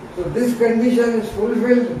 So this condition is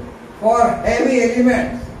fulfilled for heavy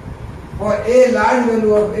elements, for A large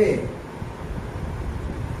value of A.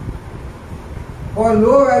 For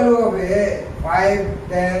low value of A, 5,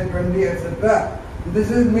 10, 20, etc.,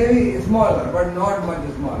 this is maybe smaller, but not much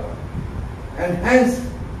smaller. And hence,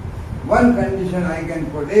 one condition I can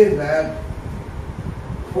put is that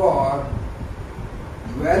for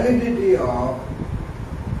validity of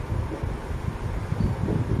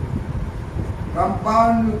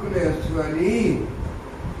compound nucleus theory,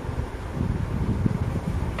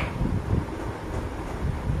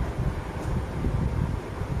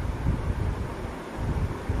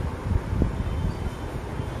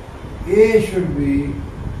 A should be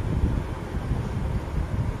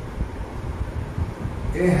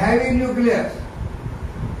a heavy nucleus.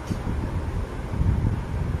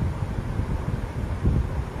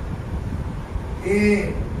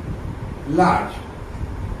 A large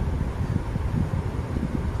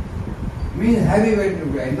means heavyweight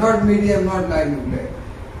nuclei, not medium, not light nuclei.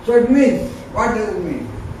 So it means, what does it mean?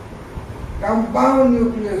 Compound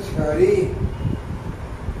nucleus theory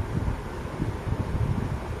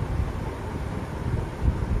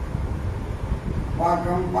for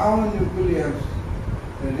compound nucleus,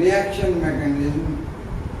 the reaction mechanism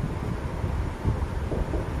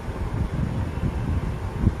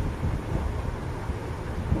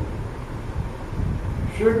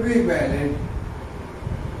should be valid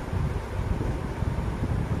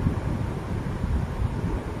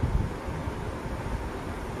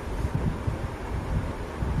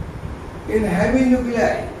in heavy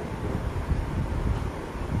nuclei.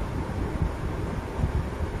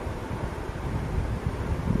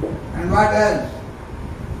 And what else?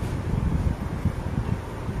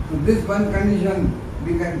 So this one condition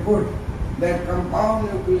we can put, that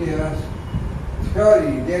compound nucleus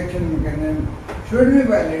theory, reaction mechanism, should be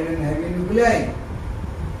valid in heavy nuclei.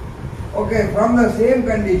 Okay, from the same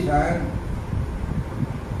condition,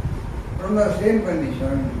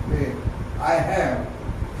 say I have,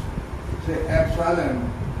 say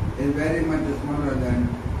epsilon is very much smaller than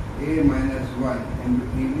A minus 1 into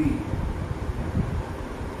EV.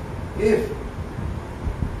 If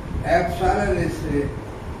epsilon is say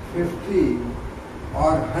 50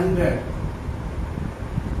 or 100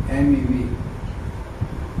 MeV,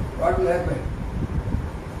 what will happen?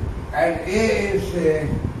 And A is say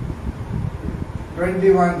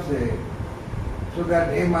 21 say, so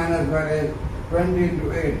that A minus 1 is 20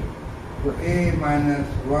 into 8. So A minus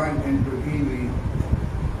 1 into EV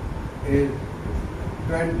is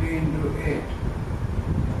 20 into 8,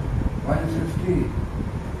 160.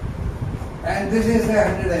 And this is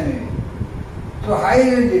 100 MeV. So high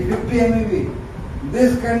energy, 50 MeV.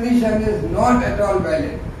 This condition is not at all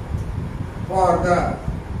valid for the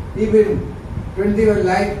even 21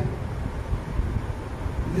 light.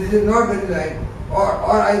 This is not very light.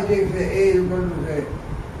 Or I take say A is equal to say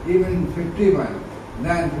even 51.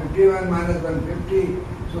 Then 51 minus 150,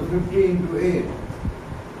 so 50 into 8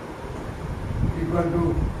 equal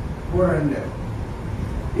to 400.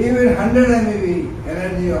 Even 100 MeV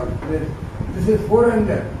energy of this is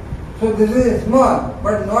 400. So this is small,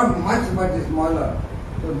 but not much smaller.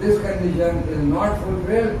 So this condition is not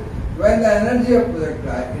fulfilled when the energy of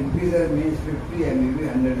projectile increases, means 50 MeV,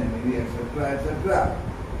 100 MeV, etc., etc.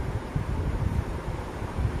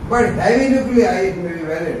 But heavy nuclei, it may be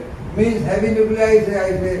valid. Means heavy nuclei, say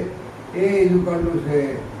I say A is equal to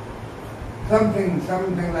say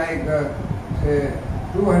something like say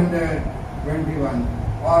 221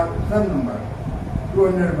 or some number,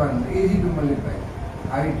 201, easy to multiply.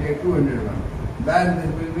 I take 201. Then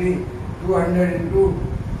this will be 200 into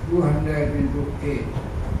 8.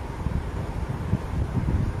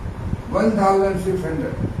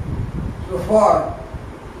 1600. So for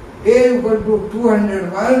A equal to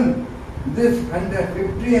 201, this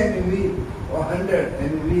 150 MeV or 100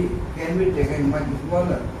 MeV can be taken much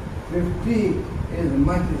smaller. 50 is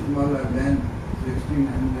much smaller than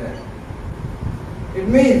 1600. It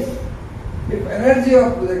means if energy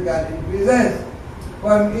of projectile increases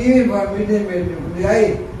from EV for medium wave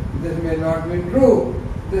nuclei, this may not be true.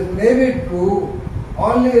 This may be true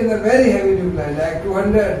only in the very heavy nuclei, like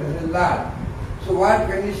 200, this is large. So what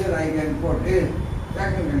condition I can put is,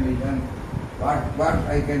 second condition, what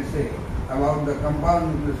I can say about the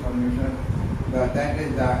compound nucleus formation, that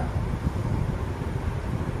is the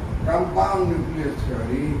compound nucleus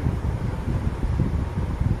theory.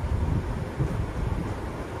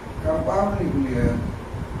 Compound nucleus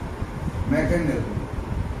mechanism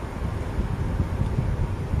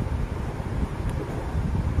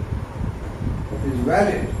is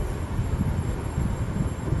valid.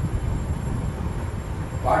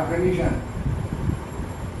 What condition?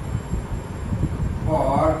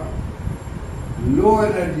 For low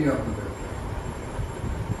energy of the vector.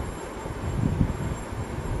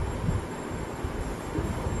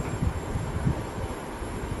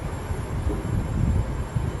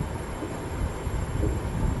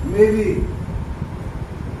 Maybe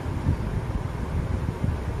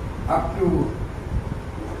up to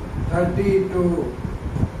 30 to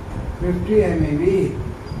 50 MeV.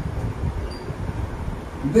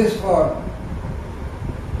 This for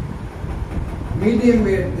medium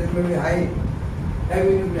weight, this will be high,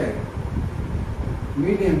 heavy nuclei.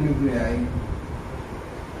 Medium nuclei.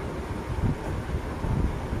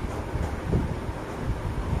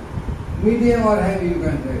 medium or heavy, you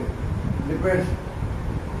can say. Depends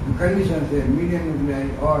the condition, say medium nuclei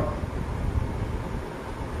or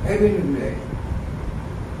heavy nuclei.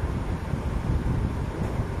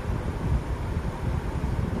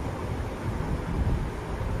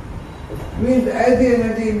 Means as the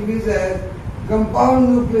energy increases,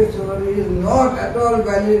 compound nucleus theory is not at all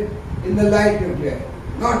valid in the light nuclei.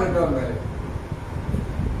 Not at all valid.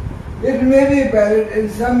 It may be valid in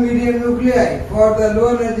some medium nuclei for the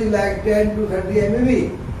low energy like 10 to 30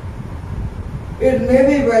 MeV. It may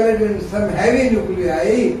be valid in some heavy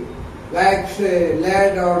nuclei like say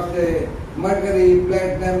lead or say mercury,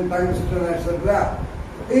 platinum, tungsten, etc.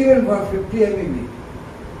 even for 50 MeV.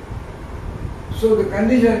 So the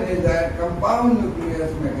condition is that compound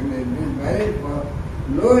nucleus mechanism is valid for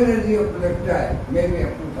low energy of projectile, maybe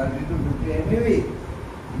up to 30 to 50 MeV.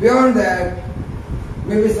 Beyond that,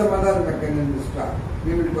 maybe some other mechanism start.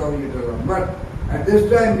 We will talk later on. But at this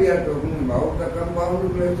time we are talking about the compound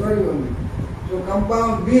nucleus theory only. So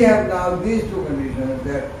compound, we have now these two conditions,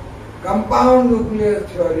 that compound nucleus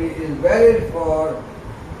theory is valid for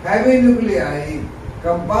heavy nuclei,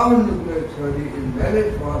 compound nucleus theory is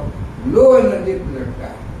valid for low energy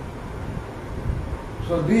projectile.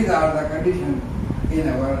 So these are the conditions in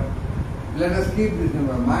our, let us keep this in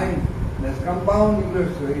our mind. This compound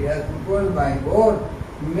nucleus theory as proposed by Bohr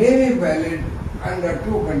may be valid under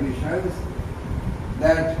two conditions,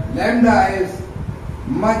 that lambda is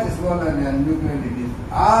much smaller than nuclear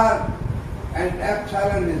R and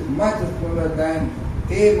epsilon is much smaller than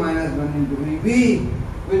A minus 1 into VB,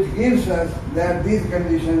 which gives us that these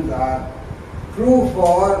conditions are true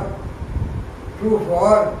for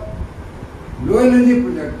low energy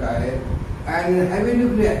projectile and heavy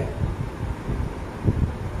nuclei.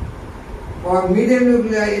 For medium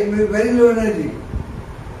nuclei it may be very low energy.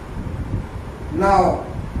 Now,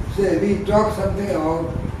 say we talk something about,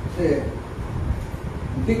 say,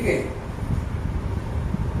 decay.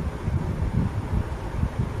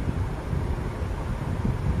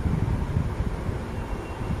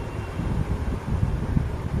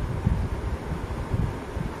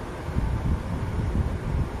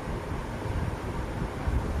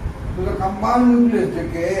 So the compound nucleus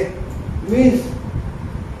decay means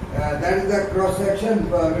that is the cross-section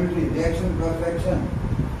probability, reaction cross-section.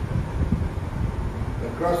 The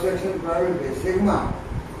cross-section probability, sigma,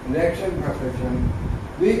 reaction cross-section.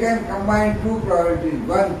 We can combine two probabilities.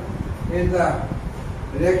 One is the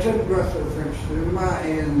reaction cross-section, sigma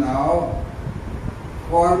is now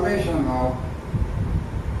formation of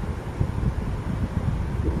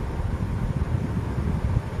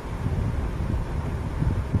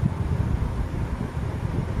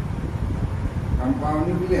compound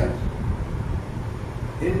nucleus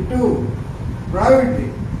into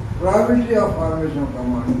probability of formation of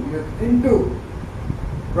compound nucleus into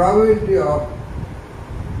probability of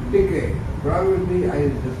decay. Probability, I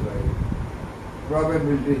is just right.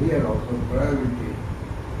 Probability here also, probability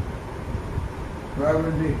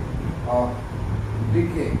of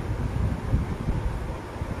decay.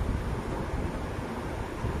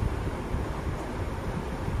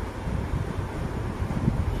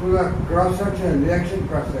 So the cross-section, reaction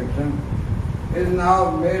cross-section is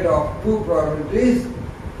now made of two probabilities.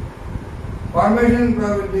 Formation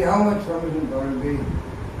probability, how much formation probability,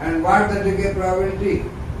 and what the decay probability.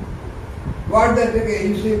 What the decay,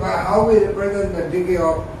 you see how we represent the decay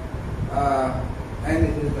of any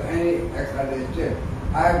system, any excited state.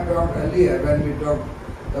 I have talked earlier when we talked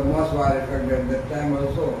the Mossbar effect at that time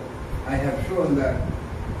also. I have shown that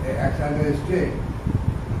excited state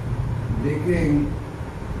decaying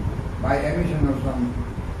by emission of some.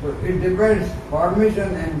 So it depends,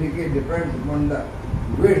 formation and decay depends upon the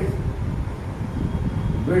width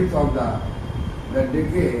of the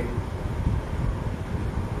decay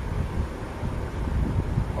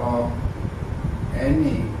of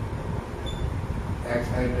any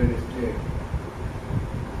excited state.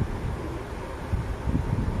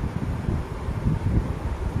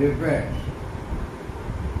 Depends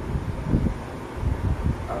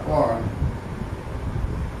upon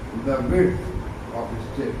the width of the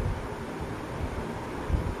state.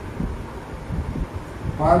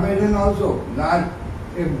 Formation also large.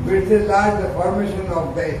 If width is large, the formation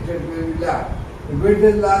of the state will be large. If width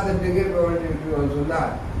is large, the decay probability will be also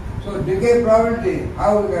large. So decay probability,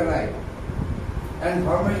 how we can write? And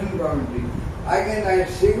formation probability. I can write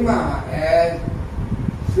sigma as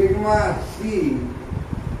sigma C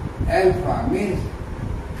alpha, means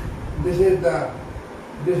this is the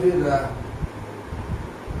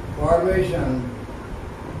formation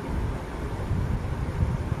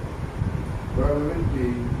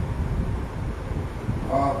probability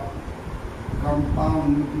of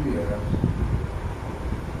compound nucleus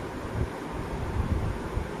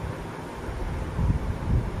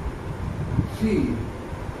C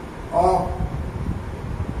of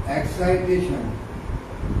excitation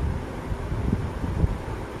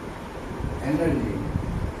energy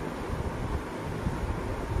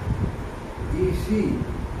EC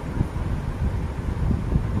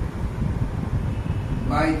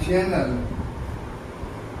by channel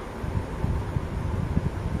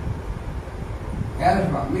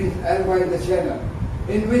alpha, means alpha is the channel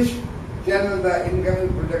in which channel the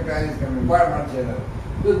incoming projectile is coming, what channel.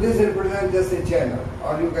 So this represents just a channel,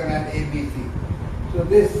 or you can add A, B, C. So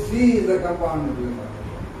this C is the compound nucleus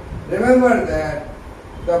formation. Remember that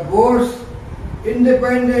the Bohr's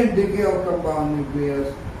independent decay of compound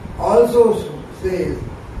nucleus also says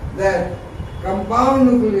that compound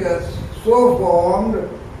nucleus so formed,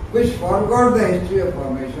 which forgot the history of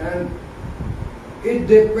formation, it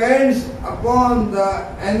depends upon the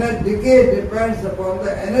energy, decay depends upon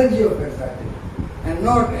the energy of excitation and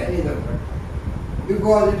not any other factor,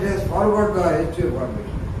 because it has forgot the history of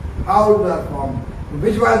formation. How it was formed,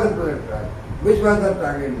 which was the projectile, which was the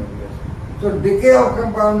target nucleus. So decay of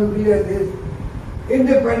compound nucleus is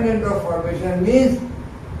independent of formation, means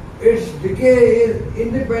its decay is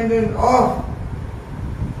independent of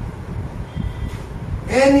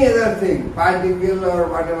any other thing, particle or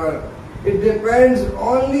whatever. It depends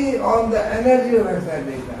only on the energy of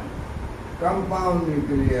excitation. Compound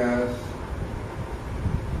nucleus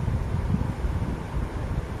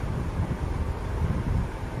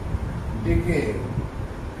decay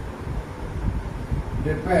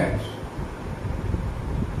depends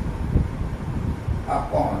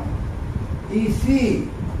upon EC,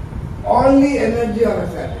 only energy of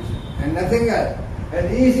excitation and nothing else.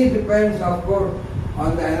 And EC depends, of course,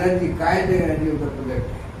 on the energy, kinetic energy of the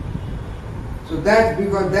projectile. So that,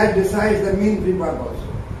 because that decides the mean free path also.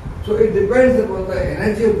 So it depends upon the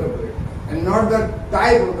energy of the projectile and not the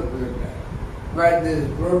type of the projectile. Whether it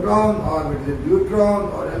is proton or whether it is neutron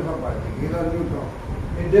or alpha particle or neutron.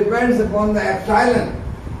 It depends upon the epsilon.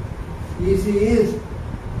 EC is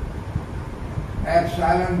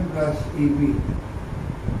epsilon plus EB.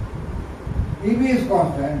 EB is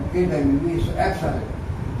constant, K times EB is epsilon.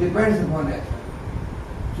 It depends upon epsilon.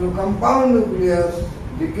 So compound nucleus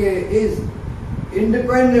decay is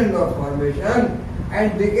independent of formation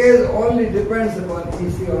and decay only depends upon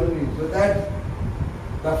EC only. So that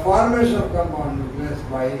the formation of compound nucleus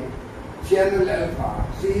by channel alpha,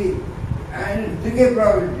 C, and decay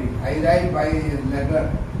probability, I write by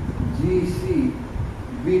letter GC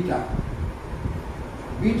beta.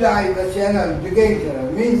 Beta is the channel, decaying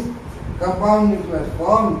channel, means compound nucleus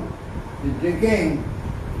formed is decaying.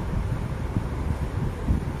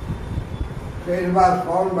 So it was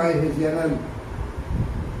formed by his channel.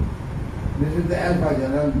 This is the alpha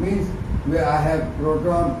channel, means where I have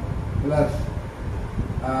proton plus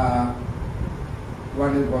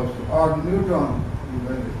what is called, or neutron.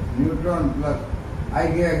 Neutron plus, I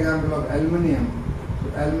give example of aluminium. So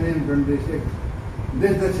aluminium 26.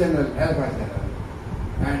 This is the channel, alpha channel,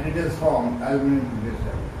 and it is formed aluminium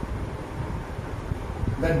 27.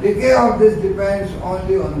 The decay of this depends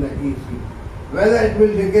only on the EC. Whether it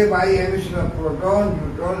will decay by emission of proton,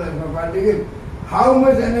 neutron, alpha particle, how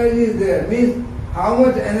much energy is there, means how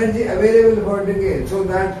much energy available for decay, so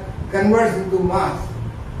that converts into mass.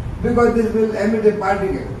 Because this will emit a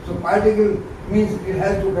particle. So particle means it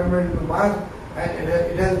has to convert into mass and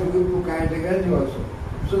it has to give to kinetic energy also.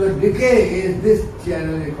 So the decay is this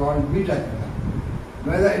channel is called beta channel.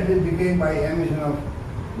 Whether it is decaying by emission of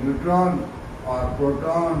neutron or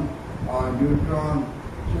proton or neutron.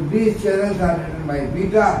 So these channels are written by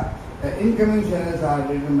beta, the incoming channels are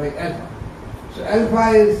written by alpha. So alpha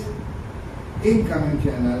is incoming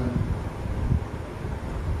channel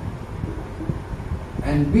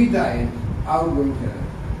and beta is outgoing channel.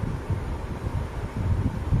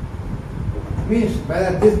 Means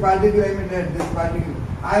whether this particle emitted, this particle,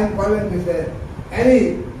 I am calling this as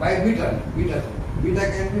any by beta. Beta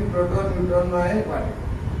can be proton, neutron or any particle.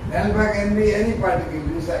 Alpha can be any particle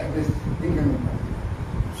inside this incoming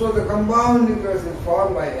particle. So the compound nucleus is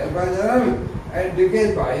formed by alpha channel and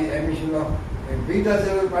decays by emission of a beta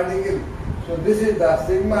channel particle. So this is the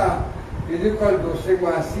sigma is equal to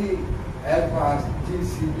sigma C alpha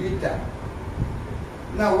GC beta.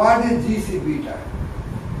 Now what is GC beta?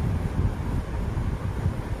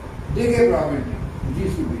 Decay probability,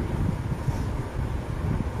 GC beta.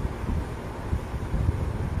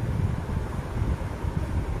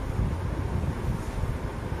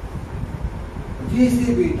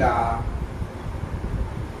 GC beta,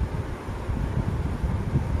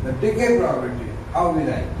 the decay probability, how we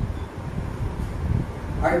write?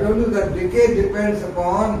 I told you that decay depends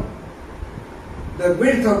upon the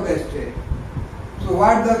width of the state. So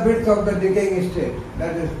what the width of the decaying state?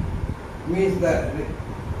 That is, means the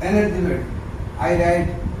energy width. I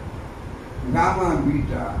write gamma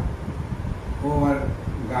beta over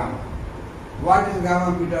gamma. What is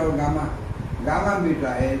gamma beta over gamma? Gamma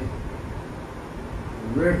beta is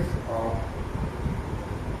width of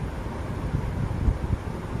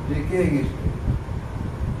decaying state.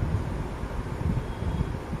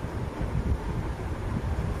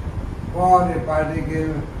 For a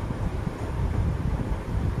particle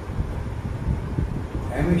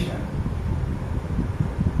emission.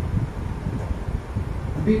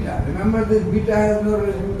 Beta. Remember, this beta has no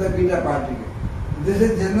relation with the beta particle. This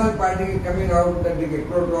is general particle coming out of the decay.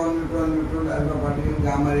 Proton, neutron, alpha particle,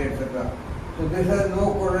 gamma ray, etc. So this has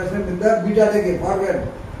no correlation with the beta decay. Forget.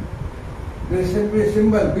 This is simply a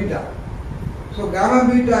symbol beta. So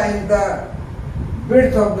gamma beta is the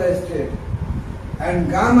width of the state,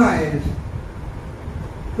 and gamma is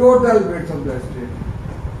total width of the state.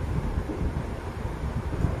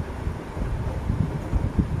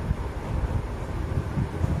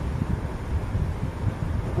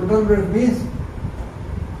 Total width means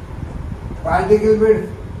particle width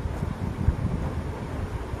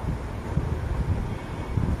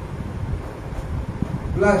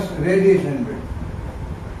plus radiation width.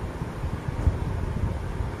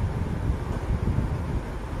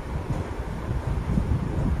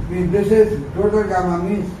 Means this is total gamma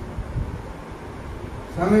means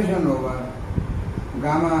summation over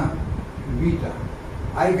gamma beta.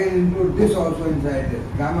 I can include this also inside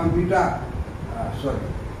this. Gamma beta,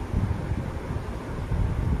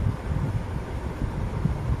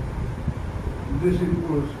 this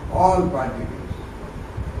includes all particles,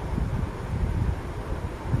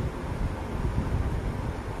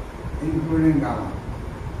 including gamma.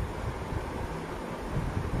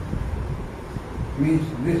 Means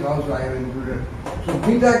this also I have included. So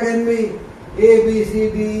beta can be A, B, C,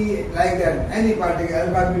 D, like that. Any particle,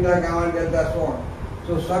 alpha, beta, gamma, delta, so on.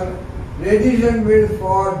 So some radiation width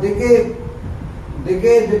for decay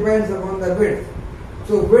depends upon the width.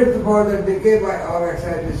 So width for the decay of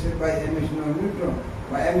excitation by emission of neutron,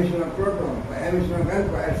 by emission of proton, by emission of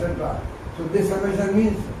alpha, etc. So this summation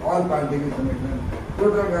means all particle summation.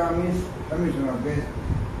 Total gamma means summation of this,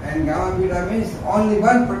 and gamma beta means only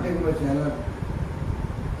one particular channel.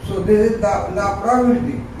 So this is the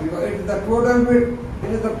probability. Because it is the total width, it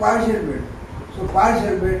is the partial width. So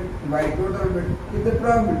partial width by total width is the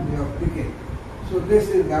probability of decay. So this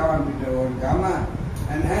is gamma beta over gamma,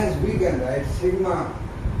 and hence we can write sigma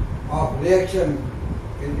of reaction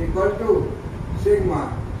is equal to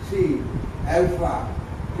sigma C alpha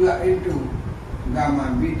into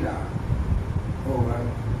gamma beta over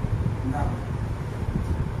gamma.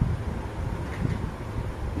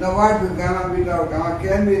 Now what with gamma beta or gamma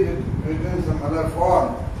can be written in some other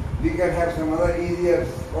form. We can have some other easier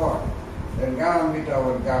form than gamma beta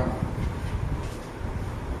over gamma.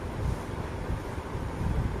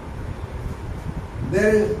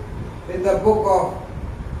 There is in the book of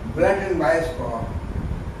Brent and Weisskopf,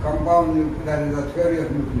 compound nuclei, that is the theory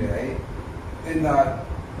of nuclei, in the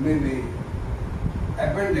maybe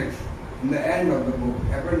appendix, in the end of the book,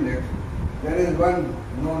 appendix, there is one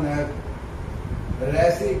known as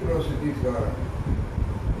reciprocity theorem.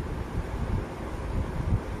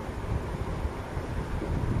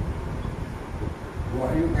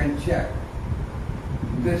 Well, you can check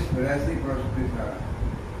this reciprocity theorem.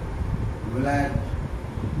 Blatt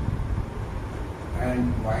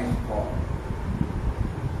and Weisskopf.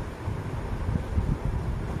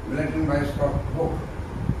 Blatt and Weisskopf book,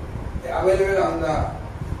 available on the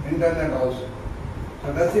internet also.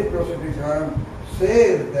 So reciprocity theorem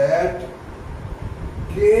says that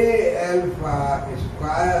K alpha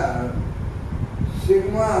square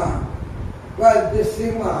sigma, well this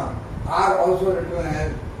sigma are also written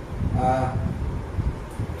as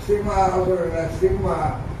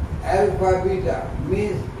sigma alpha beta,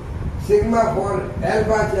 means sigma for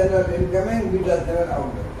alpha channel incoming, beta channel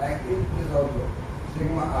outgoing. Like it is also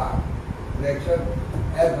sigma R, reaction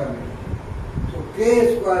alpha beta. So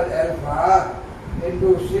K square alpha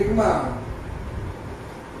into sigma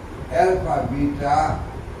alpha beta,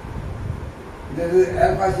 this is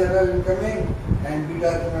alpha channel incoming and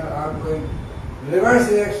beta channel outgoing. Reverse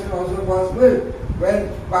reaction also possible when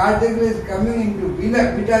particle is coming into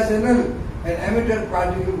beta channel and emitted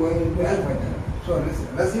particle going into alpha channel. So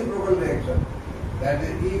reciprocal reaction, that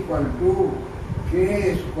is equal to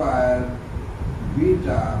K square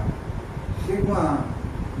beta sigma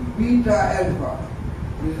beta alpha.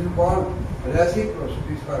 This is called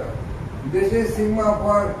reciprocity theorem. This is sigma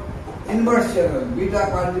for inverse channel,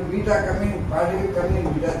 particle coming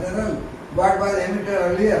in beta channel, what was emitter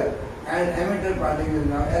earlier, and emitter particle is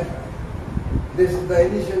now alpha. This is the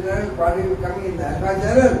initial channel, particle coming in the alpha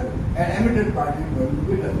channel, and emitted particle going to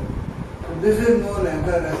beta. So this is known as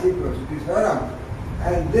the reciprocity theorem,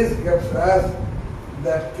 and this gives us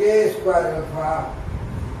that k square alpha,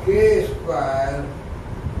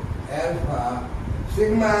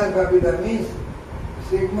 sigma alpha beta means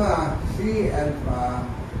sigma c alpha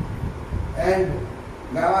and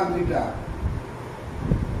gamma beta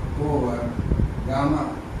over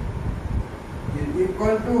gamma is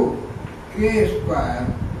equal to k square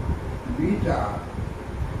beta,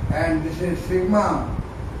 and this is sigma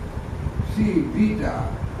c beta,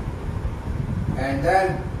 and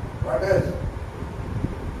then what else?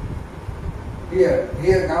 Here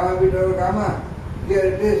gamma beta over gamma, here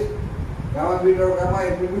it is gamma beta over gamma,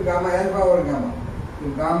 it will be gamma alpha over gamma. So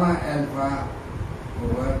gamma alpha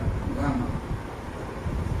over gamma.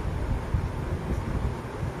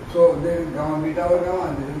 So this is gamma beta over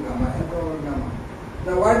gamma, this is gamma alpha over gamma.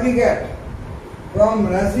 Now what we get from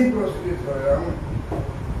reciprocity theorem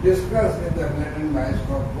discussed in the Blatant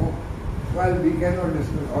Bioscope book, well, we cannot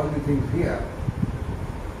discuss all the things here.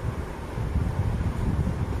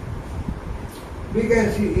 We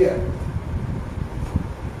can see here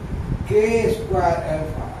k square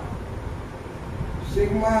alpha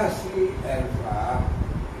sigma c alpha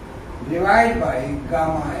divided by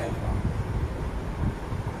gamma alpha.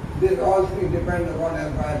 This all things depend upon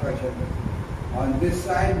alpha channel. On this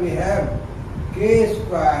side we have k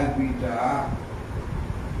square beta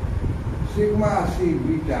sigma c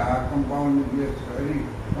beta compound nucleus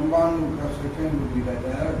section to beta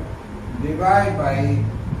channel divided by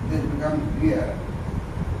this becomes here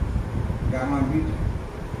gamma beta.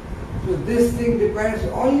 So this thing depends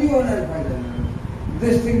only on alpha channel.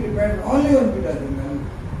 This thing depends only on beta channel.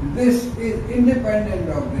 This is independent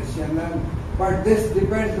of this channel, but this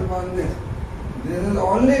depends upon this. This is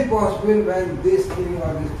only possible when this thing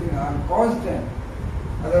or this thing are constant.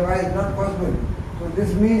 Otherwise not possible. So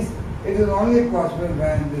this means it is only possible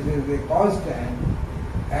when this is a constant,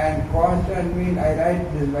 and constant means I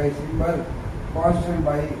write this by symbol constant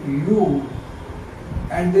by U,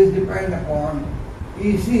 and this depends upon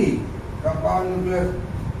EC, compound nucleus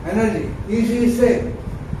energy. EC is same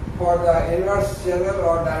for the inverse channel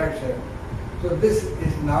or direct channel. So this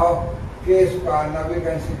is now k square. Now we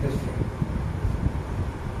can see this thing.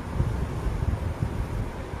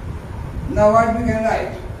 Now what we can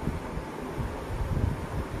write?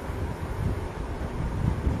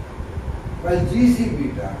 Well, GC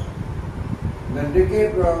beta, the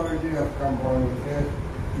decay probability of compound nucleus,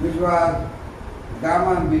 which was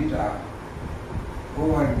gamma beta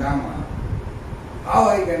over gamma. How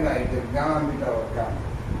I can write it? Gamma beta over gamma.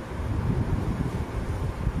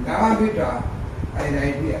 Gamma beta, I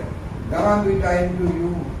write here. Gamma beta into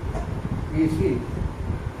U EC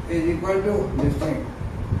is equal to this thing.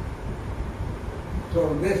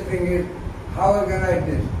 So this thing is, how I can write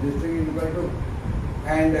this? This thing is equal to,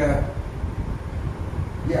 and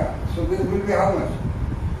so this will be how much?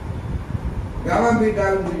 Gamma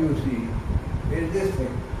beta into UC is this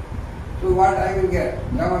thing. So what I will get?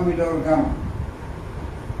 Gamma beta over gamma.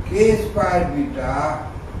 K square beta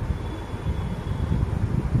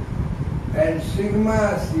and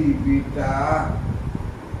sigma c beta,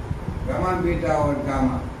 gamma beta over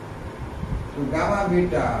gamma. So gamma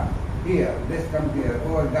beta here, this comes here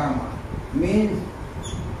over gamma, means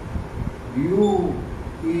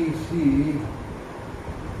UEC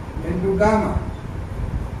into gamma.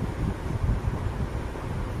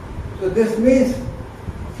 So this means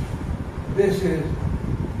this is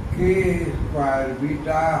k square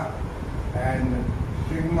beta and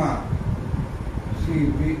sigma c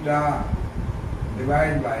beta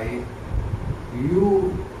divided by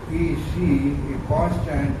UEC, a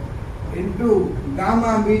constant, into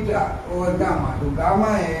gamma beta over gamma. So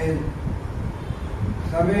gamma is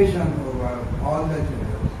summation over all the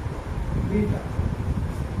channels beta.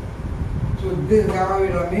 So this gamma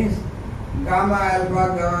beta means gamma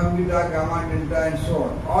alpha, gamma beta, gamma delta, and so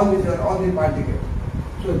on. All these are all the particles.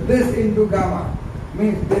 So this into gamma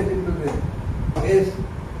means this into this is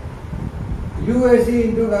UAC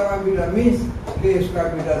into gamma beta means k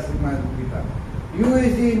square beta sigma beta.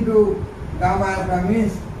 UAC into gamma alpha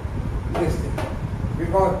means this thing,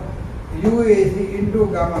 because UAC into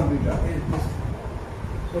gamma beta is this thing.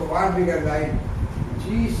 So what we can write?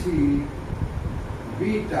 GC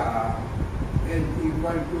beta is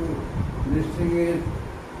equal to, this thing is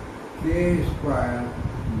k square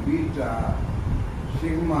beta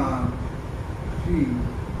sigma c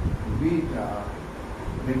beta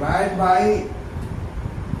divided by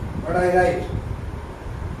what I write?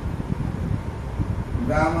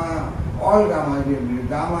 Gamma, all gamma will be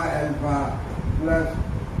gamma alpha plus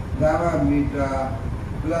gamma beta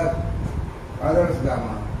plus others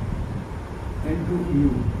gamma into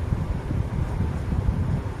U.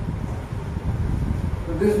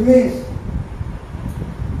 So this means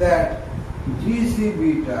that GC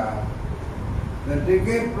beta, the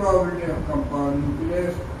decay probability of compound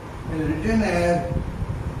nucleus, is written as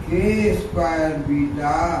K square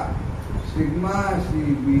beta sigma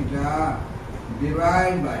C beta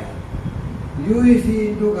divided by U is C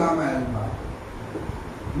into gamma alpha.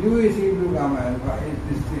 U is C into gamma alpha is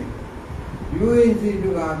this thing. U is C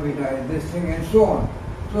into gamma beta is this thing, and so on.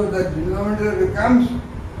 So the denominator becomes,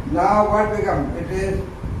 now what becomes? It is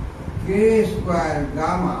K square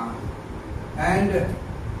gamma and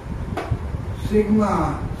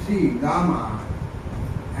sigma C gamma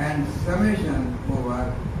and summation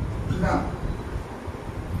over gamma.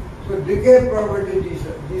 So decay probability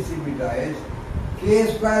GC beta is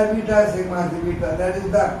K square beta sigma C beta, that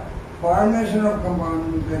is the formation of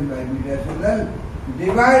compound nucleus by beta cell,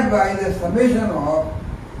 divided by the summation of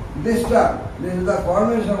this term. This is the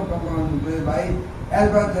formation of compound nucleus by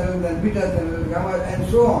alpha cell, then beta cell, gamma, and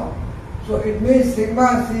so on. So it means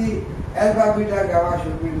sigma C alpha beta gamma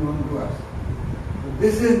should be known to us. So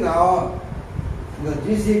this is now the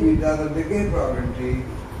GC beta, the decay probability,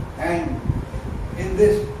 and in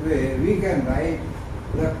this way we can write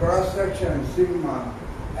the cross section sigma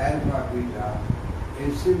alpha beta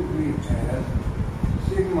is simply as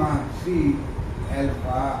sigma C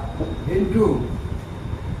alpha into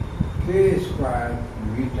K square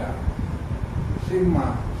beta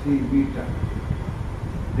sigma C beta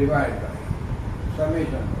divided by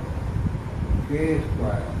summation of K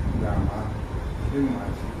square gamma sigma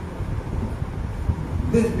C.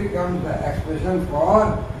 This becomes the expression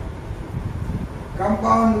for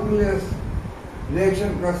compound nucleus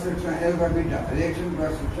reaction cross section alpha beta, reaction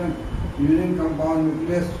cross section using compound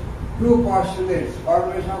nucleus, two postulates,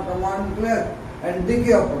 formation of compound nucleus and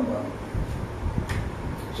decay of compound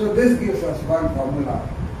nucleus. So this gives us one formula,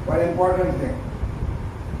 one important thing.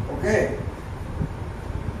 Okay?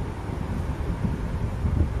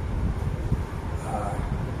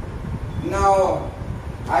 Now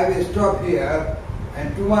I will stop here,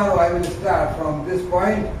 and tomorrow I will start from this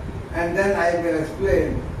point, and then I will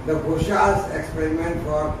explain the Ghosh's experiment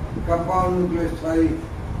for compound nucleus theory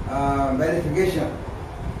verification.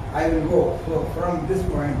 I will go. So from this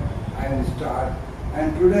point I will start,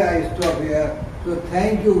 and today I stop here. So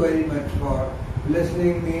thank you very much for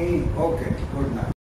listening me. Okay, good night.